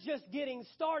we're just getting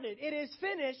started. It is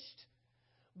finished,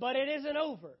 but it isn't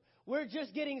over. We're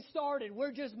just getting started.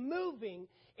 We're just moving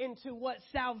into what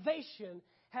salvation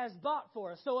has bought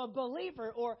for us. So a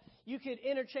believer, or you could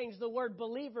interchange the word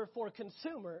believer for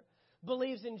consumer,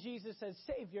 believes in Jesus as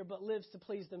Savior but lives to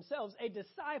please themselves. A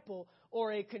disciple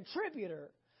or a contributor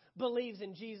believes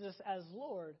in Jesus as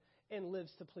Lord and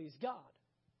lives to please God.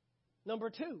 Number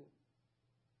 2,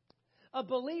 a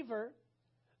believer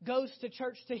goes to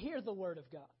church to hear the Word of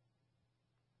God.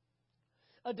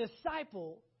 A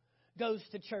disciple goes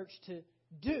to church to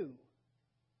do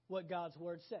what God's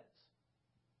Word says.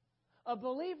 A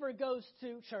believer goes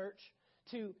to church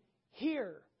to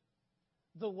hear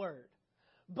the Word.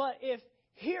 But if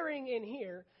hearing in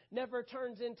here never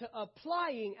turns into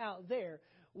applying out there,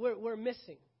 we're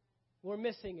missing. We're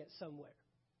missing it somewhere.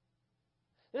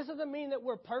 This doesn't mean that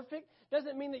we're perfect.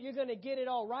 Doesn't mean that you're going to get it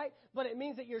all right. But it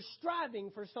means that you're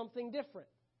striving for something different.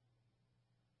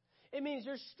 It means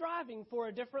you're striving for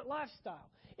a different lifestyle.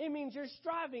 It means you're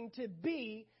striving to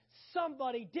be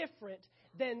somebody different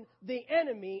than the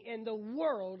enemy and the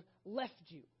world left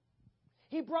you.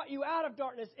 He brought you out of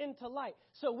darkness into light.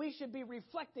 So we should be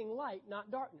reflecting light,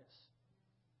 not darkness.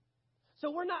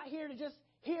 So we're not here to just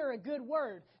hear a good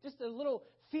word, just a little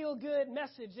feel-good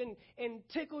message and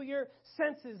tickle your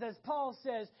senses, as Paul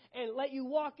says, and let you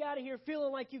walk out of here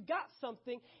feeling like you got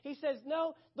something. He says,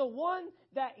 no, the one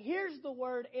that hears the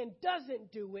word and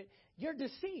doesn't do it, you're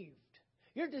deceived.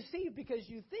 You're deceived because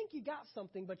you think you got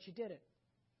something, but you didn't.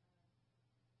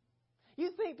 You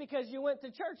think because you went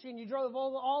to church and you drove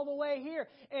all the way here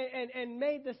and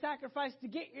made the sacrifice to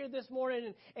get here this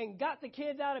morning and got the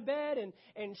kids out of bed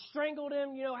and strangled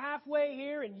them, halfway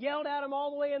here and yelled at them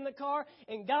all the way in the car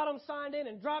and got them signed in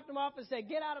and dropped them off and said,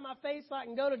 get out of my face so I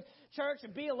can go to church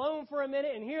and be alone for a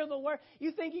minute and hear the word.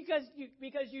 You think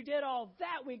because you did all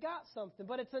that, we got something.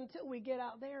 But it's until we get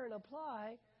out there and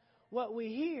apply what we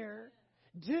hear,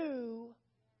 do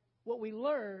what we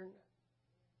learn,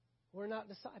 we're not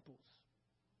disciples.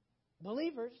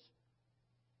 Believers,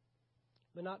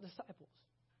 but not disciples.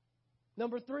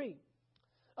 Number 3,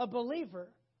 a believer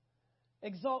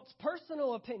exalts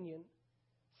personal opinion,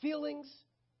 feelings,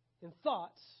 and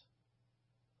thoughts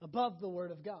above the Word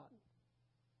of God.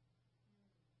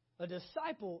 A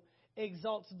disciple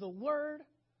exalts the Word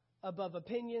above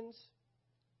opinions,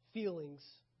 feelings,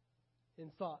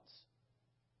 and thoughts.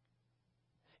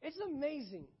 It's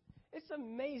amazing. It's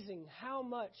amazing how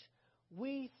much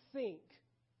we think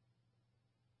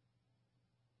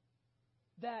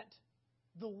that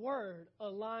the Word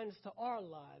aligns to our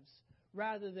lives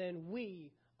rather than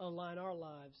we align our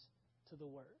lives to the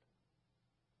Word.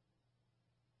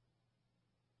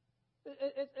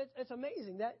 It's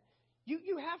amazing that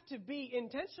you have to be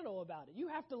intentional about it. You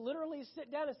have to literally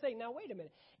sit down and say, now, wait a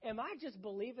minute. Am I just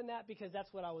believing that because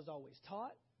that's what I was always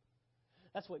taught?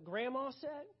 That's what Grandma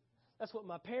said? That's what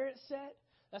my parents said?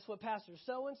 That's what Pastor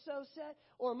so-and-so said?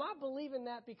 Or am I believing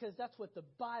that because that's what the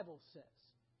Bible says?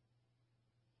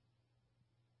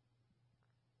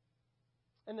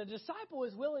 And the disciple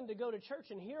is willing to go to church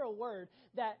and hear a word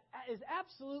that is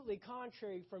absolutely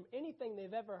contrary from anything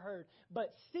they've ever heard,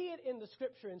 but see it in the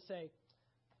Scripture and say,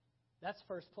 that's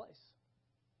first place.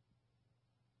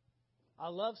 I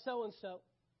love so-and-so.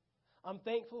 I'm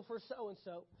thankful for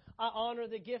so-and-so. I honor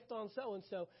the gift on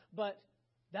so-and-so, but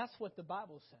that's what the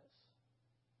Bible says.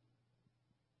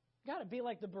 Got to be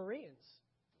like the Bereans.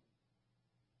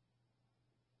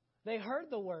 They heard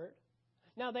the word.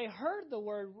 Now, they heard the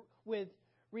word with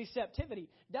receptivity.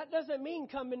 That doesn't mean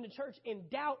come into church and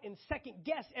doubt and second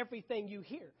guess everything you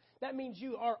hear. That means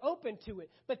you are open to it.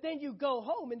 But then you go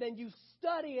home and then you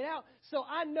study it out so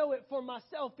I know it for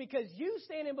myself, because you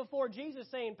standing before Jesus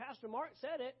saying, Pastor Mark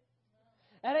said it.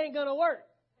 That ain't going to work.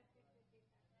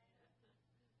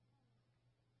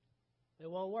 It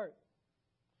won't work.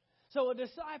 So a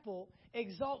disciple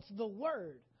exalts the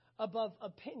word above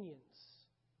opinions,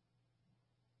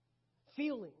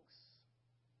 feelings,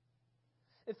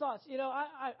 and thoughts.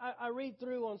 I read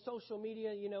through on social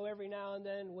media, every now and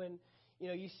then when,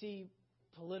 you see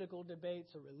political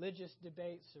debates or religious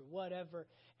debates or whatever.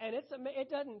 And it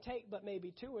doesn't take but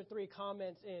maybe 2 or 3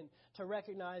 comments in to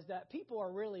recognize that people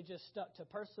are really just stuck to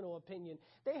personal opinion.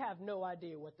 They have no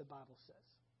idea what the Bible says.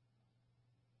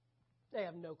 They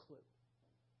have no clue.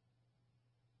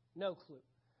 No clue.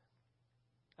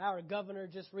 Our governor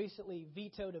just recently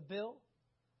vetoed a bill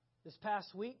this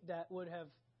past week that would have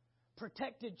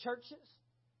protected churches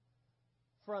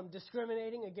from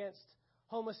discriminating against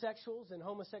homosexuals and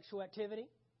homosexual activity.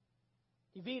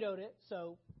 He vetoed it,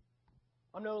 so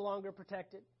I'm no longer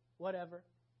protected, whatever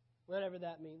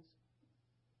that means.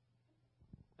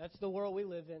 That's the world we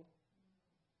live in.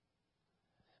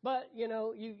 But,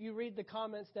 you read the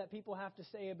comments that people have to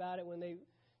say about it when they,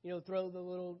 throw the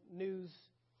little news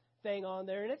thing on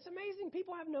there. And it's amazing.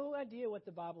 People have no idea what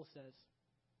the Bible says.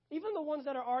 Even the ones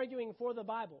that are arguing for the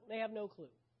Bible, they have no clue.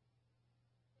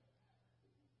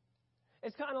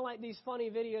 It's kind of like these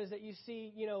funny videos that you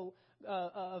see,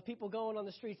 of people going on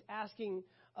the streets asking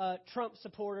Trump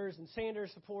supporters and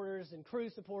Sanders supporters and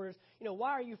Cruz supporters,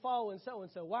 why are you following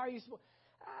so-and-so? Why are you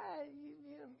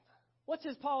what's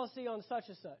his policy on such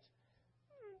and such?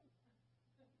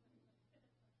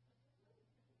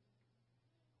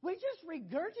 We just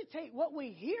regurgitate what we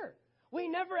hear. We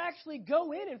never actually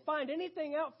go in and find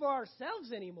anything out for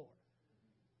ourselves anymore.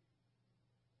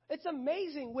 It's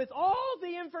amazing with all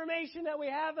the information that we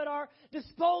have at our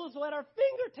disposal, at our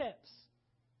fingertips.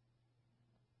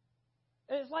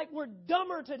 And it's like we're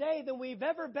dumber today than we've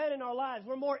ever been in our lives.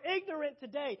 We're more ignorant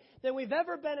today than we've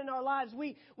ever been in our lives.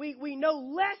 We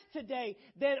know less today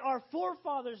than our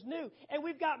forefathers knew. And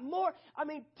we've got more. I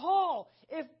mean,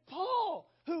 if Paul,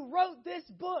 who wrote this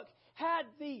book, had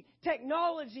the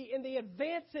technology and the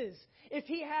advances, if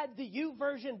he had the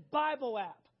YouVersion Bible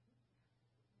app,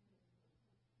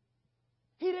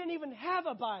 he didn't even have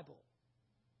a Bible.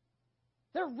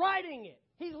 They're writing it.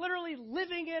 He's literally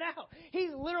living it out.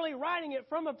 He's literally writing it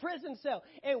from a prison cell.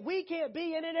 And we can't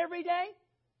be in it every day.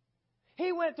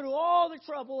 He went through all the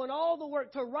trouble and all the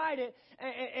work to write it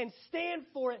and stand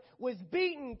for it, was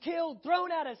beaten, killed,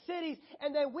 thrown out of cities,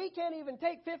 and then we can't even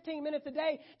take 15 minutes a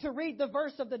day to read the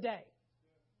verse of the day.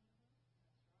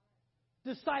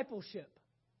 Discipleship.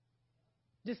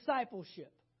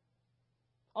 Discipleship.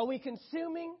 Are we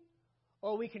consuming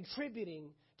or are we contributing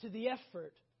to the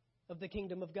effort of the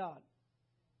kingdom of God?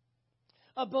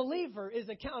 A believer is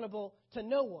accountable to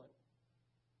no one.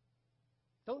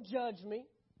 Don't judge me.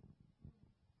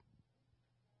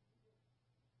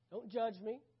 Don't judge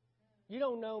me. You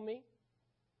don't know me.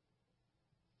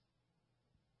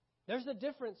 There's a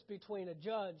difference between a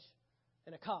judge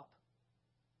and a cop.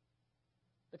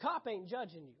 The cop ain't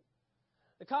judging you.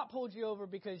 The cop pulled you over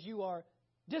because you are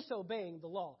disobeying the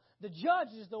law. The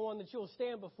judge is the one that you'll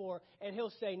stand before, and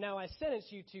he'll say, now I sentence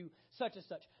you to such and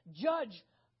such. Judge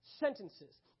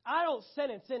sentences. I don't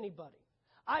sentence anybody.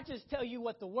 I just tell you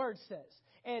what the Word says.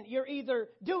 And you're either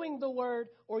doing the Word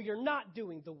or you're not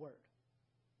doing the Word.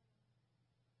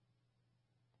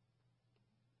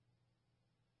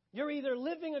 You're either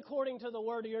living according to the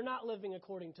Word or you're not living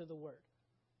according to the Word.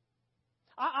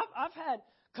 I've had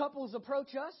couples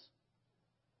approach us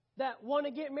that want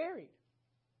to get married,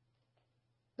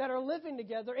 that are living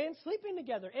together and sleeping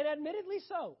together, and admittedly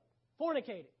so,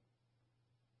 fornicating,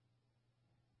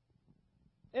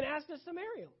 and ask us to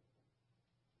marry them.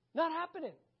 Not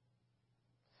happening.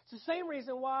 It's the same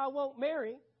reason why I won't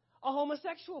marry a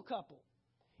homosexual couple.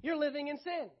 You're living in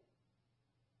sin.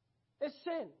 It's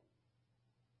sin.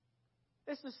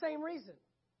 It's the same reason.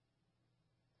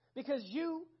 Because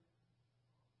you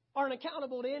aren't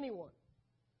accountable to anyone.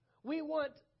 We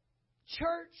want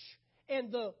church and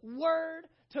the Word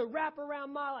to wrap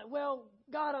around my life. Well,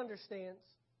 God understands.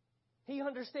 He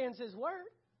understands His Word.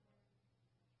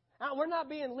 Now, we're not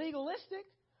being legalistic.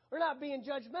 We're not being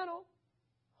judgmental.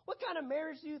 What kind of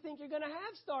marriage do you think you're going to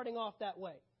have starting off that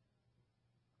way?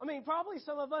 I mean, probably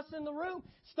some of us in the room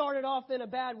started off in a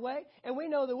bad way, and we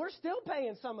know that we're still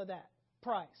paying some of that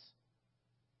price.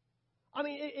 I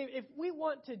mean, if we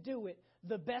want to do it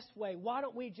the best way, why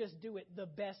don't we just do it the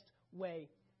best way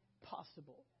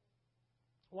possible?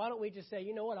 Why don't we just say,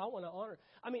 you know what, I want to honor.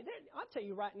 I mean, I'll tell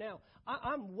you right now,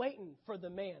 I'm waiting for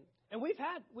the man. And we've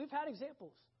had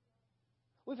examples.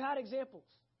 We've had examples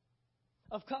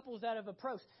of couples that have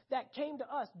approached, that came to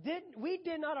us. We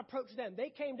did not approach them. They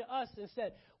came to us and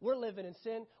said, we're living in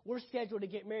sin. We're scheduled to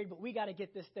get married, but we got to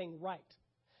get this thing right.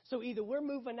 So either we're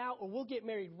moving out or we'll get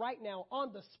married right now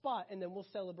on the spot, and then we'll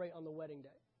celebrate on the wedding day.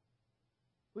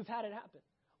 We've had it happen.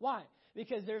 Why?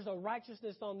 Because there's a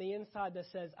righteousness on the inside that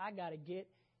says, I got to get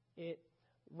it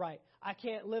right. I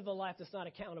can't live a life that's not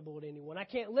accountable to anyone. I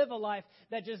can't live a life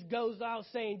that just goes out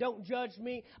saying, don't judge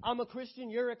me. I'm a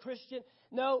Christian. You're a Christian.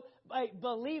 No, a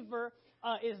believer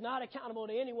is not accountable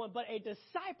to anyone, but a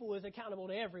disciple is accountable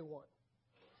to everyone.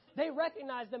 They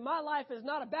recognize that my life is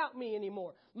not about me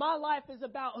anymore. My life is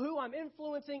about who I'm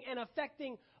influencing and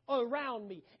affecting around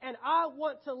me. And I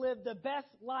want to live the best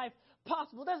life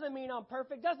possible. Doesn't mean I'm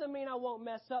perfect. Doesn't mean I won't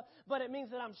mess up. But it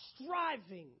means that I'm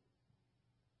striving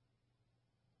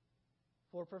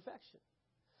for perfection.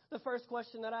 The first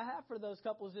question that I have for those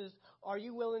couples is, are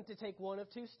you willing to take one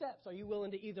of two steps? Are you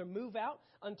willing to either move out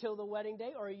until the wedding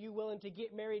day, or are you willing to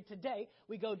get married today?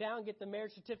 We go down, get the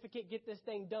marriage certificate, get this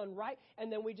thing done right,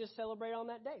 and then we just celebrate on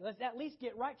that day. Let's at least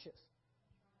get righteous.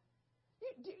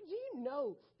 Do you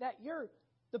know that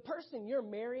the person you're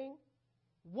marrying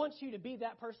wants you to be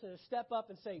that person to step up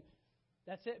and say,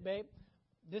 that's it, babe.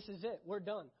 This is it. We're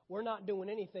done. We're not doing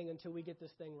anything until we get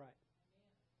this thing right.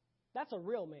 That's a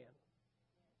real man.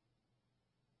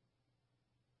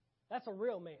 That's a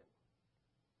real man.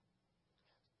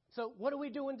 So what are we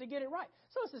doing to get it right?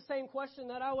 So it's the same question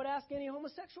that I would ask any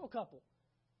homosexual couple.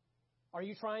 Are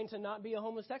you trying to not be a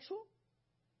homosexual?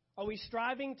 Are we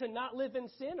striving to not live in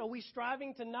sin? Are we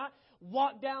striving to not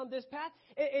walk down this path?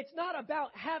 It's not about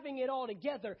having it all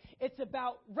together. It's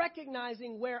about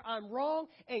recognizing where I'm wrong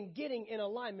and getting in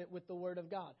alignment with the Word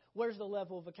of God. Where's the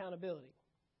level of accountability?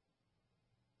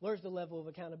 Where's the level of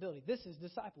accountability? This is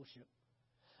discipleship.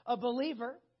 A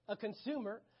believer, a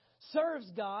consumer, serves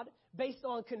God based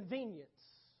on convenience.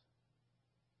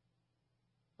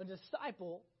 A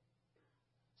disciple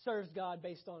serves God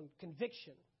based on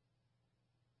conviction.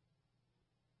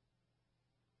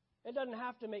 It doesn't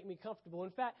have to make me comfortable.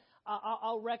 In fact,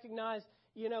 I'll recognize,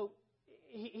 he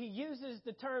uses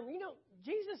the term,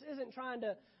 Jesus isn't trying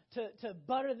to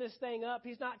butter this thing up.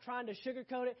 He's not trying to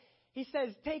sugarcoat it. He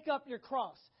says, take up your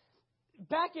cross.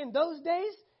 Back in those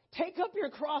days, take up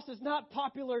your cross is not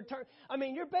popular term. I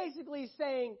mean, you're basically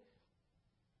saying,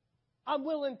 I'm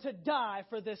willing to die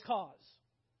for this cause.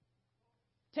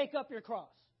 Take up your cross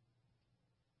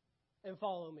and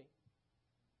follow me.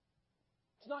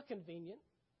 It's not convenient.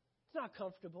 It's not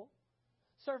comfortable.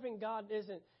 Serving God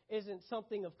isn't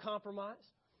something of compromise.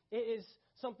 It is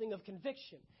something of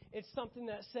conviction. It's something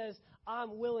that says,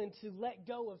 I'm willing to let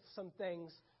go of some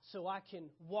things so I can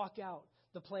walk out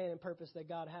the plan and purpose that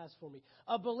God has for me.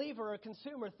 A believer, a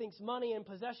consumer, thinks money and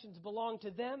possessions belong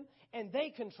to them and they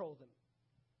control them.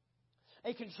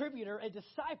 A contributor, a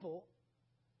disciple,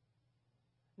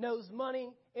 knows money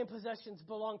and possessions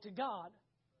belong to God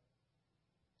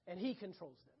and He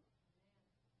controls them.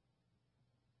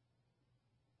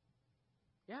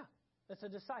 Yeah, that's a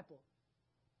disciple.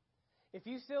 If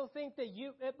you still think that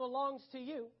it belongs to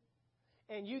you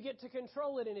and you get to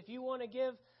control it, and if you want to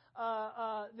give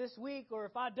this week, or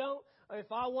if I don't, or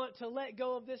if I want to let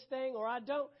go of this thing, or I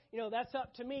don't, that's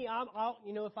up to me.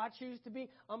 If I choose to be,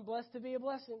 I'm blessed to be a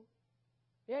blessing.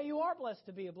 Yeah, you are blessed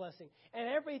to be a blessing. And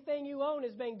everything you own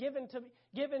has been given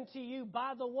to you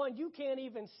by the one you can't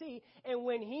even see. And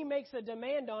when He makes a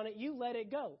demand on it, you let it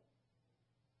go.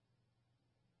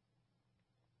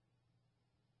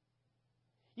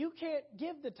 You can't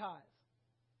give the tithe.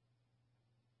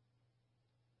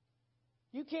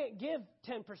 You can't give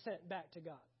 10% back to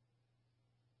God.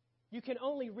 You can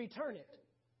only return it.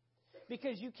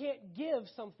 Because you can't give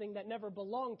something that never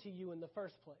belonged to you in the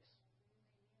first place.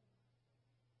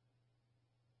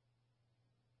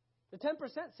 The 10%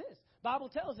 says, Bible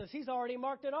tells us He's already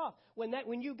marked it off.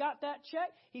 When you got that check,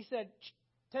 He said,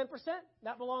 10%,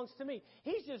 that belongs to me.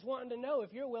 He's just wanting to know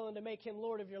if you're willing to make Him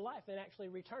Lord of your life and actually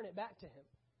return it back to Him.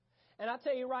 And I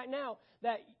tell you right now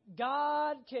that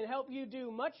God can help you do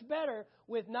much better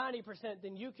with 90%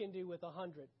 than you can do with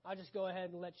 100. I'll just go ahead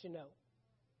and let you know.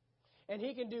 And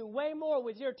He can do way more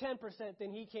with your 10%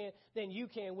 than you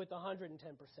can with 110%.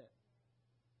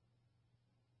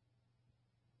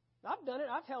 I've done it.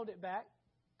 I've held it back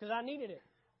because I needed it.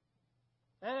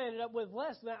 And I ended up with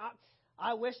less.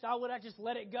 I wished I would have just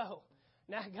let it go.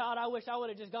 Now, God, I wish I would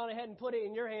have just gone ahead and put it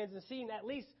in your hands and seen at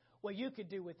least what you could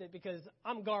do with it, because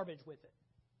I'm garbage with it.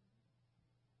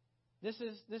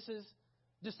 This is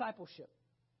discipleship.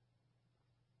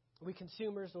 Are we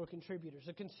consumers or contributors?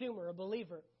 A consumer, a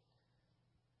believer,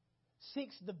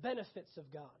 seeks the benefits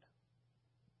of God.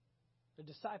 A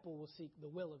disciple will seek the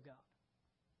will of God.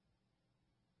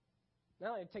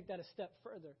 Now I take that a step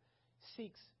further.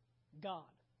 Seeks God.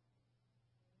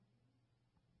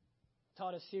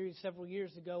 Taught a series several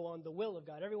years ago on the will of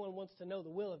God. Everyone wants to know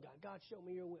the will of God. God, show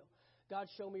me your will. God,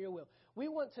 show me your will. We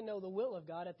want to know the will of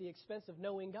God at the expense of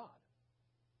knowing God.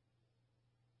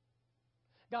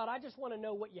 God, I just want to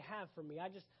know what you have for me.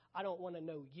 I don't want to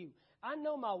know you. I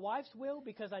know my wife's will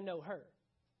because I know her.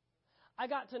 I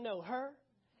got to know her,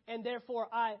 and therefore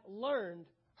I learned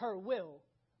her will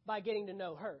by getting to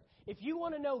know her. If you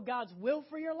want to know God's will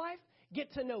for your life,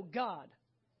 get to know God.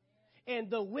 And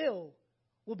the will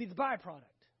be the byproduct.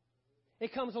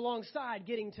 It comes alongside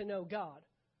getting to know God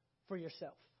for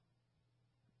yourself.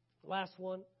 Last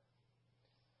one.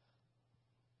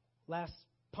 Last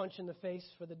punch in the face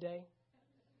for the day.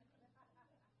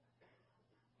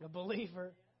 A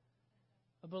believer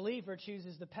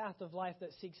chooses the path of life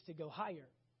that seeks to go higher.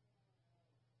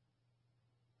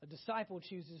 A disciple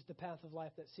chooses the path of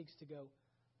life that seeks to go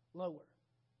lower.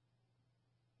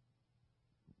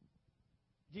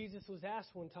 Jesus was asked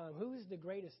one time, who is the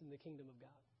greatest in the kingdom of God?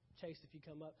 Chase, if you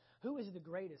come up. Who is the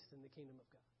greatest in the kingdom of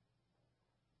God?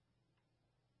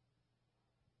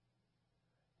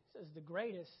 He says the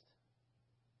greatest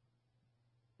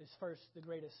is first the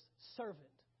greatest servant.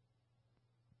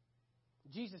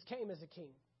 Jesus came as a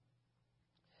king.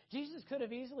 Jesus could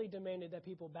have easily demanded that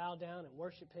people bow down and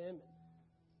worship Him and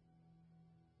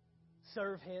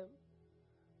serve Him.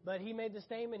 But He made the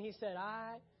statement, He said,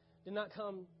 I did not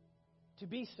come to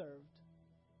be served,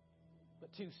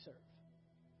 but to serve.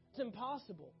 It's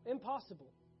impossible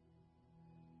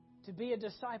to be a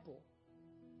disciple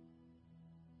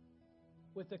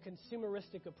with a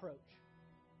consumeristic approach.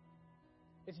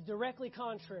 It's directly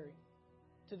contrary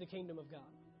to the kingdom of God.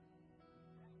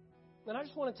 And I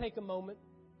just want to take a moment,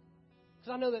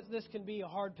 because I know that this can be a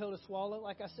hard pill to swallow.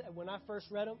 Like I said, when I first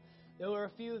read them, there were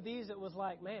a few of these that was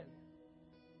like, man,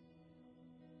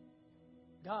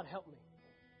 God, help me.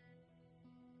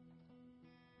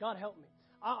 God, help me.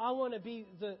 I want to be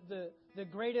the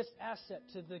greatest asset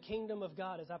to the kingdom of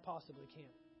God as I possibly can.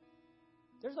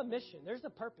 There's a mission. There's a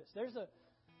purpose. There's a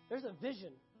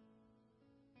vision.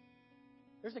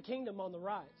 There's a kingdom on the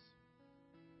rise.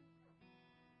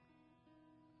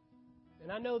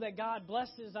 And I know that God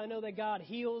blesses. I know that God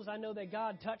heals. I know that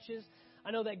God touches.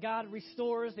 I know that God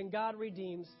restores and God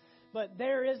redeems. But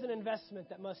there is an investment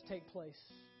that must take place.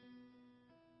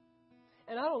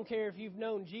 And I don't care if you've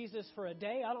known Jesus for a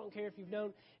day. I don't care if you've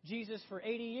known Jesus for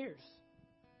 80 years.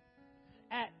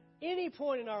 At any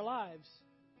point in our lives,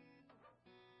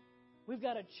 we've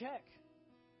got to check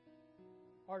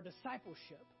our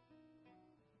discipleship.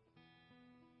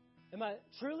 Am I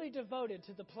truly devoted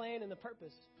to the plan and the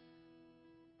purpose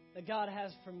that God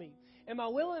has for me? Am I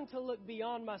willing to look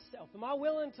beyond myself? Am I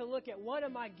willing to look at what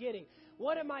am I getting?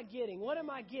 What am I getting? What am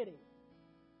I getting?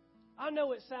 I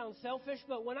know it sounds selfish,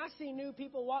 but when I see new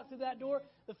people walk through that door,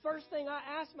 the first thing I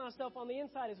ask myself on the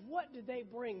inside is, what do they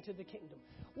bring to the kingdom?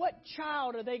 What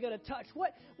child are they going to touch?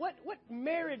 What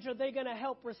marriage are they going to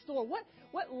help restore? What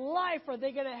life are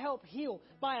they going to help heal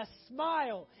by a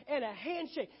smile and a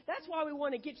handshake? That's why we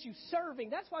want to get you serving.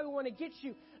 That's why we want to get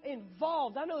you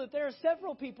involved. I know that there are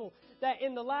several people that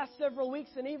in the last several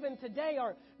weeks and even today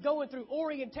are going through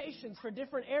orientations for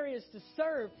different areas to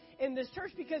serve in this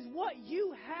church, because what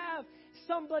you have,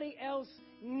 somebody else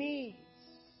needs.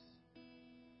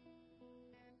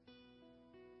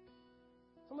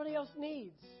 Somebody else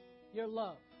needs your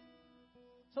love.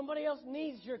 Somebody else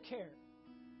needs your care.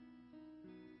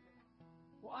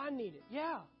 Well, I need it.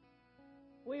 Yeah,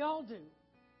 we all do.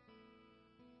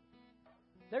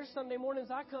 There's Sunday mornings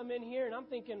I come in here and I'm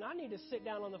thinking, I need to sit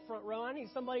down on the front row. I need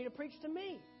somebody to preach to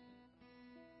me.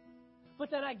 But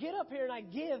then I get up here and I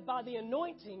give by the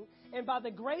anointing and by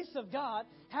the grace of God.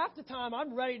 Half the time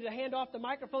I'm ready to hand off the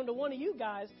microphone to one of you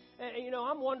guys. And,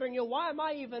 I'm wondering, why am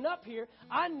I even up here?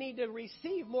 I need to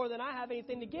receive more than I have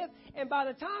anything to give. And by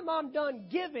the time I'm done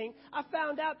giving, I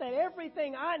found out that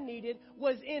everything I needed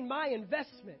was in my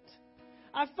investment.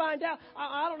 I find out,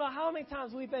 I don't know how many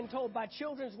times we've been told by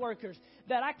children's workers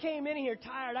that I came in here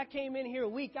tired, I came in here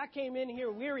weak, I came in here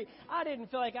weary. I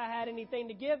didn't feel like I had anything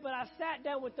to give, but I sat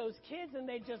down with those kids and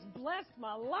they just blessed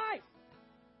my life.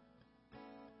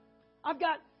 I've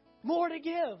got more to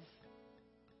give.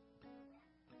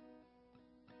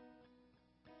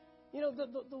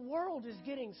 The world is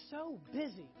getting so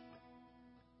busy.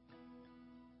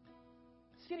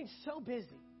 It's getting so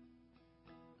busy.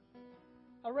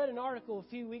 I read an article a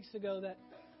few weeks ago that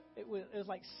it was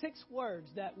like 6 words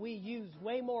that we use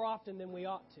way more often than we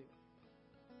ought to.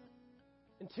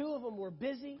 And 2 of them were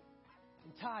busy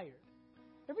and tired.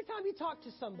 Every time you talk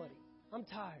to somebody, I'm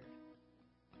tired.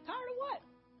 Tired of what?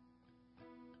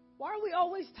 Why are we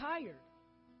always tired?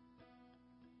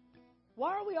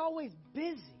 Why are we always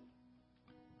busy?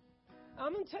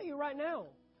 I'm going to tell you right now,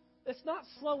 it's not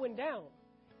slowing down.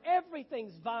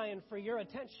 Everything's vying for your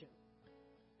attention.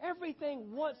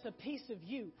 Everything wants a piece of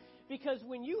you. Because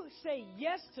when you say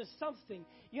yes to something,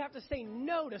 you have to say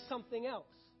no to something else.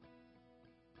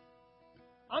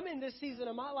 I'm in this season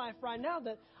of my life right now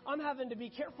that I'm having to be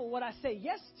careful what I say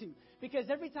yes to. Because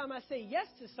every time I say yes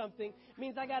to something, it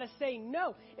means I got to say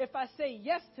no. If I say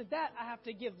yes to that, I have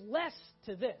to give less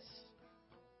to this.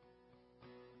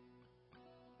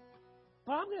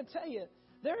 But I'm going to tell you,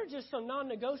 there are just some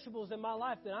non-negotiables in my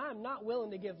life that I am not willing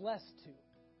to give less to.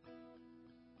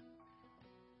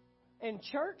 And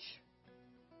church,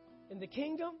 in the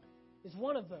kingdom, is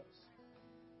one of those.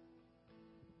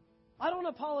 I don't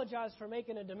apologize for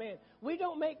making a demand. We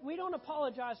don't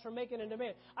apologize for making a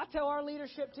demand. I tell our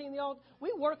leadership team,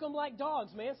 we work them like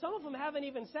dogs, man. Some of them haven't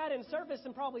even sat in service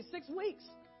in probably 6 weeks.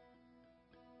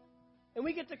 And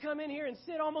we get to come in here and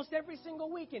sit almost every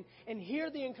single week and hear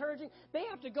the encouraging. They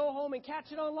have to go home and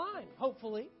catch it online,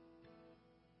 hopefully.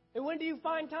 And when do you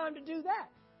find time to do that?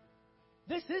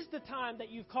 This is the time that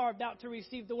you've carved out to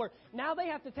receive the word. Now they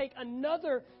have to take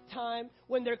another time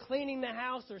when they're cleaning the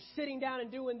house or sitting down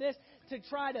and doing this to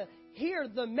try to hear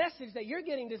the message that you're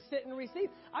getting to sit and receive.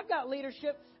 I've got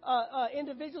leadership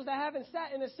individuals that haven't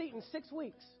sat in a seat in 6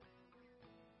 weeks.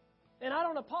 And I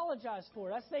don't apologize for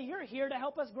it. I say, you're here to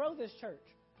help us grow this church.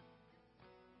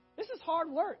 This is hard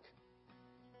work.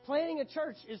 Planning a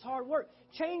church is hard work.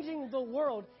 Changing the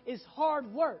world is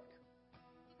hard work.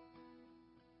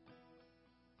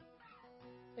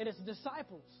 And it's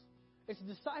disciples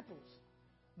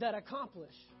that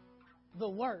accomplish the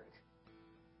work.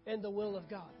 in the will of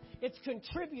God. It's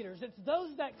contributors. It's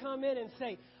those that come in and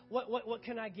say, what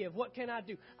can I give? What can I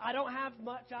do? I don't have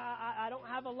much. I don't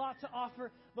have a lot to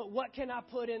offer, but what can I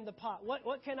put in the pot?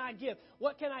 What can I give?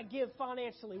 What can I give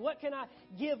financially? What can I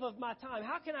give of my time?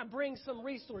 How can I bring some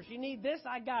resource? You need this?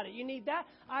 I got it. You need that?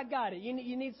 I got it.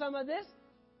 You need some of this?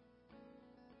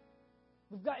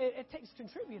 It takes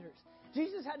contributors.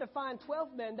 Jesus had to find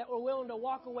 12 men that were willing to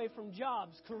walk away from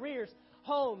jobs, careers,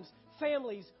 homes,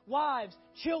 families, wives,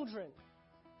 children,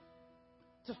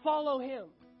 to follow Him.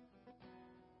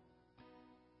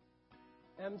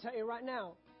 And I'm telling you right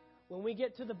now, when we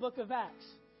get to the book of Acts,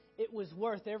 it was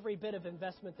worth every bit of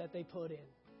investment that they put in.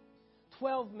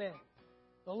 12 men,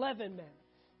 11 men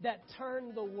that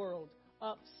turned the world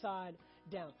upside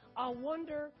down. I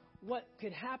wonder what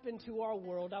could happen to our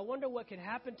world. I wonder what could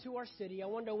happen to our city. I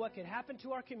wonder what could happen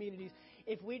to our communities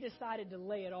if we decided to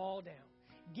lay it all down.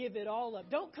 Give it all up.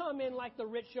 Don't come in like the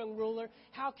rich young ruler.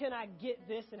 How can I get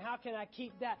this and how can I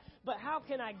keep that? But how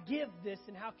can I give this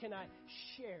and how can I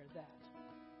share that?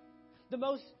 The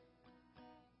most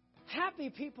happy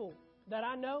people that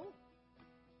I know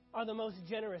are the most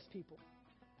generous people.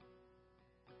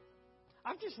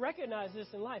 I've just recognized this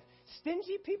in life.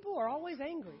 Stingy people are always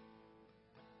angry.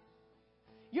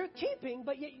 You're keeping,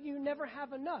 but yet you never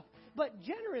have enough. But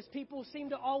generous people seem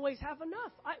to always have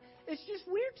enough. It's just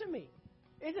weird to me.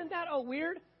 Isn't that a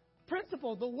weird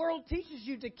principle? The world teaches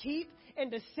you to keep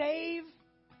and to save,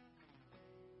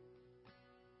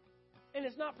 and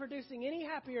it's not producing any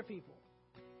happier people.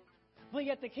 But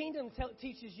yet the kingdom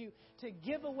teaches you to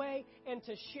give away and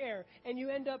to share, and you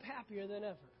end up happier than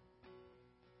ever.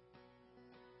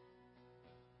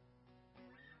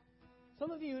 Some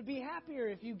of you would be happier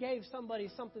if you gave somebody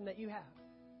something that you have.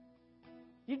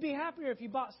 You'd be happier if you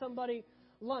bought somebody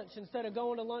lunch instead of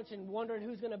going to lunch and wondering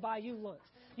who's going to buy you lunch.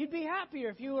 You'd be happier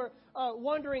if you were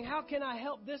wondering how can I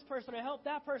help this person or help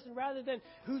that person rather than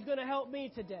who's going to help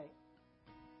me today.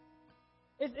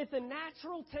 It's a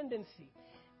natural tendency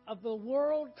of the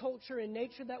world, culture, and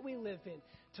nature that we live in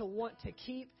to want to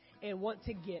keep and want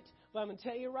to get. But I'm going to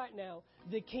tell you right now,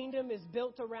 the kingdom is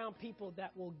built around people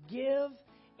that will give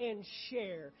and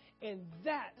share, and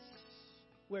that's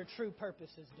where true purpose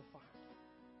is defined.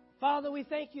 Father, we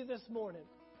thank you this morning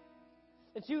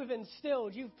that you have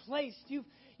instilled, you've placed,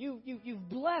 you've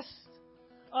blessed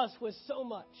us with so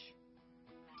much.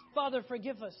 Father,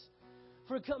 forgive us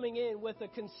for coming in with a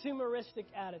consumeristic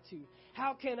attitude.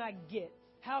 How can I get?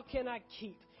 How can I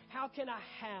keep? How can I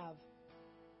have?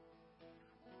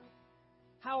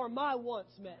 How are my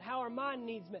wants met? How are my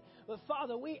needs met? But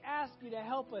Father, we ask you to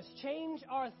help us change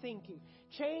our thinking,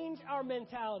 change our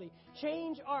mentality,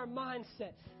 change our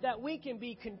mindset, that we can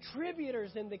be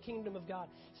contributors in the kingdom of God.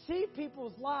 See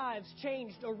people's lives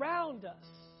changed around us.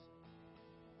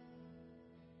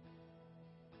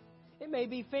 It may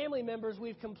be family members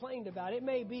we've complained about. It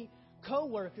may be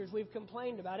co-workers we've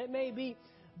complained about. It may be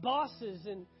bosses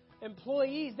and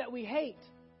employees that we hate.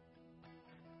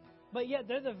 But yet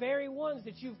they're the very ones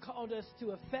that you've called us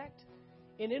to affect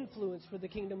and influence for the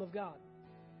kingdom of God.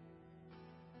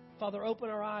 Father, open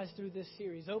our eyes through this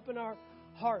series. Open our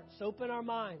hearts. Open our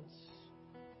minds.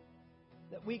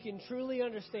 That we can truly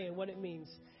understand what it means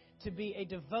to be a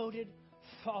devoted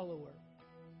follower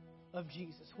of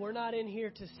Jesus. We're not in here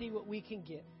to see what we can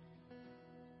get.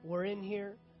 We're in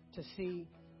here to see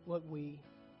what we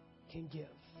can give.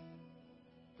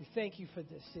 We thank you for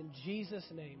this. In Jesus'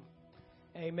 name.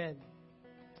 Amen.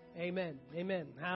 Amen. Amen.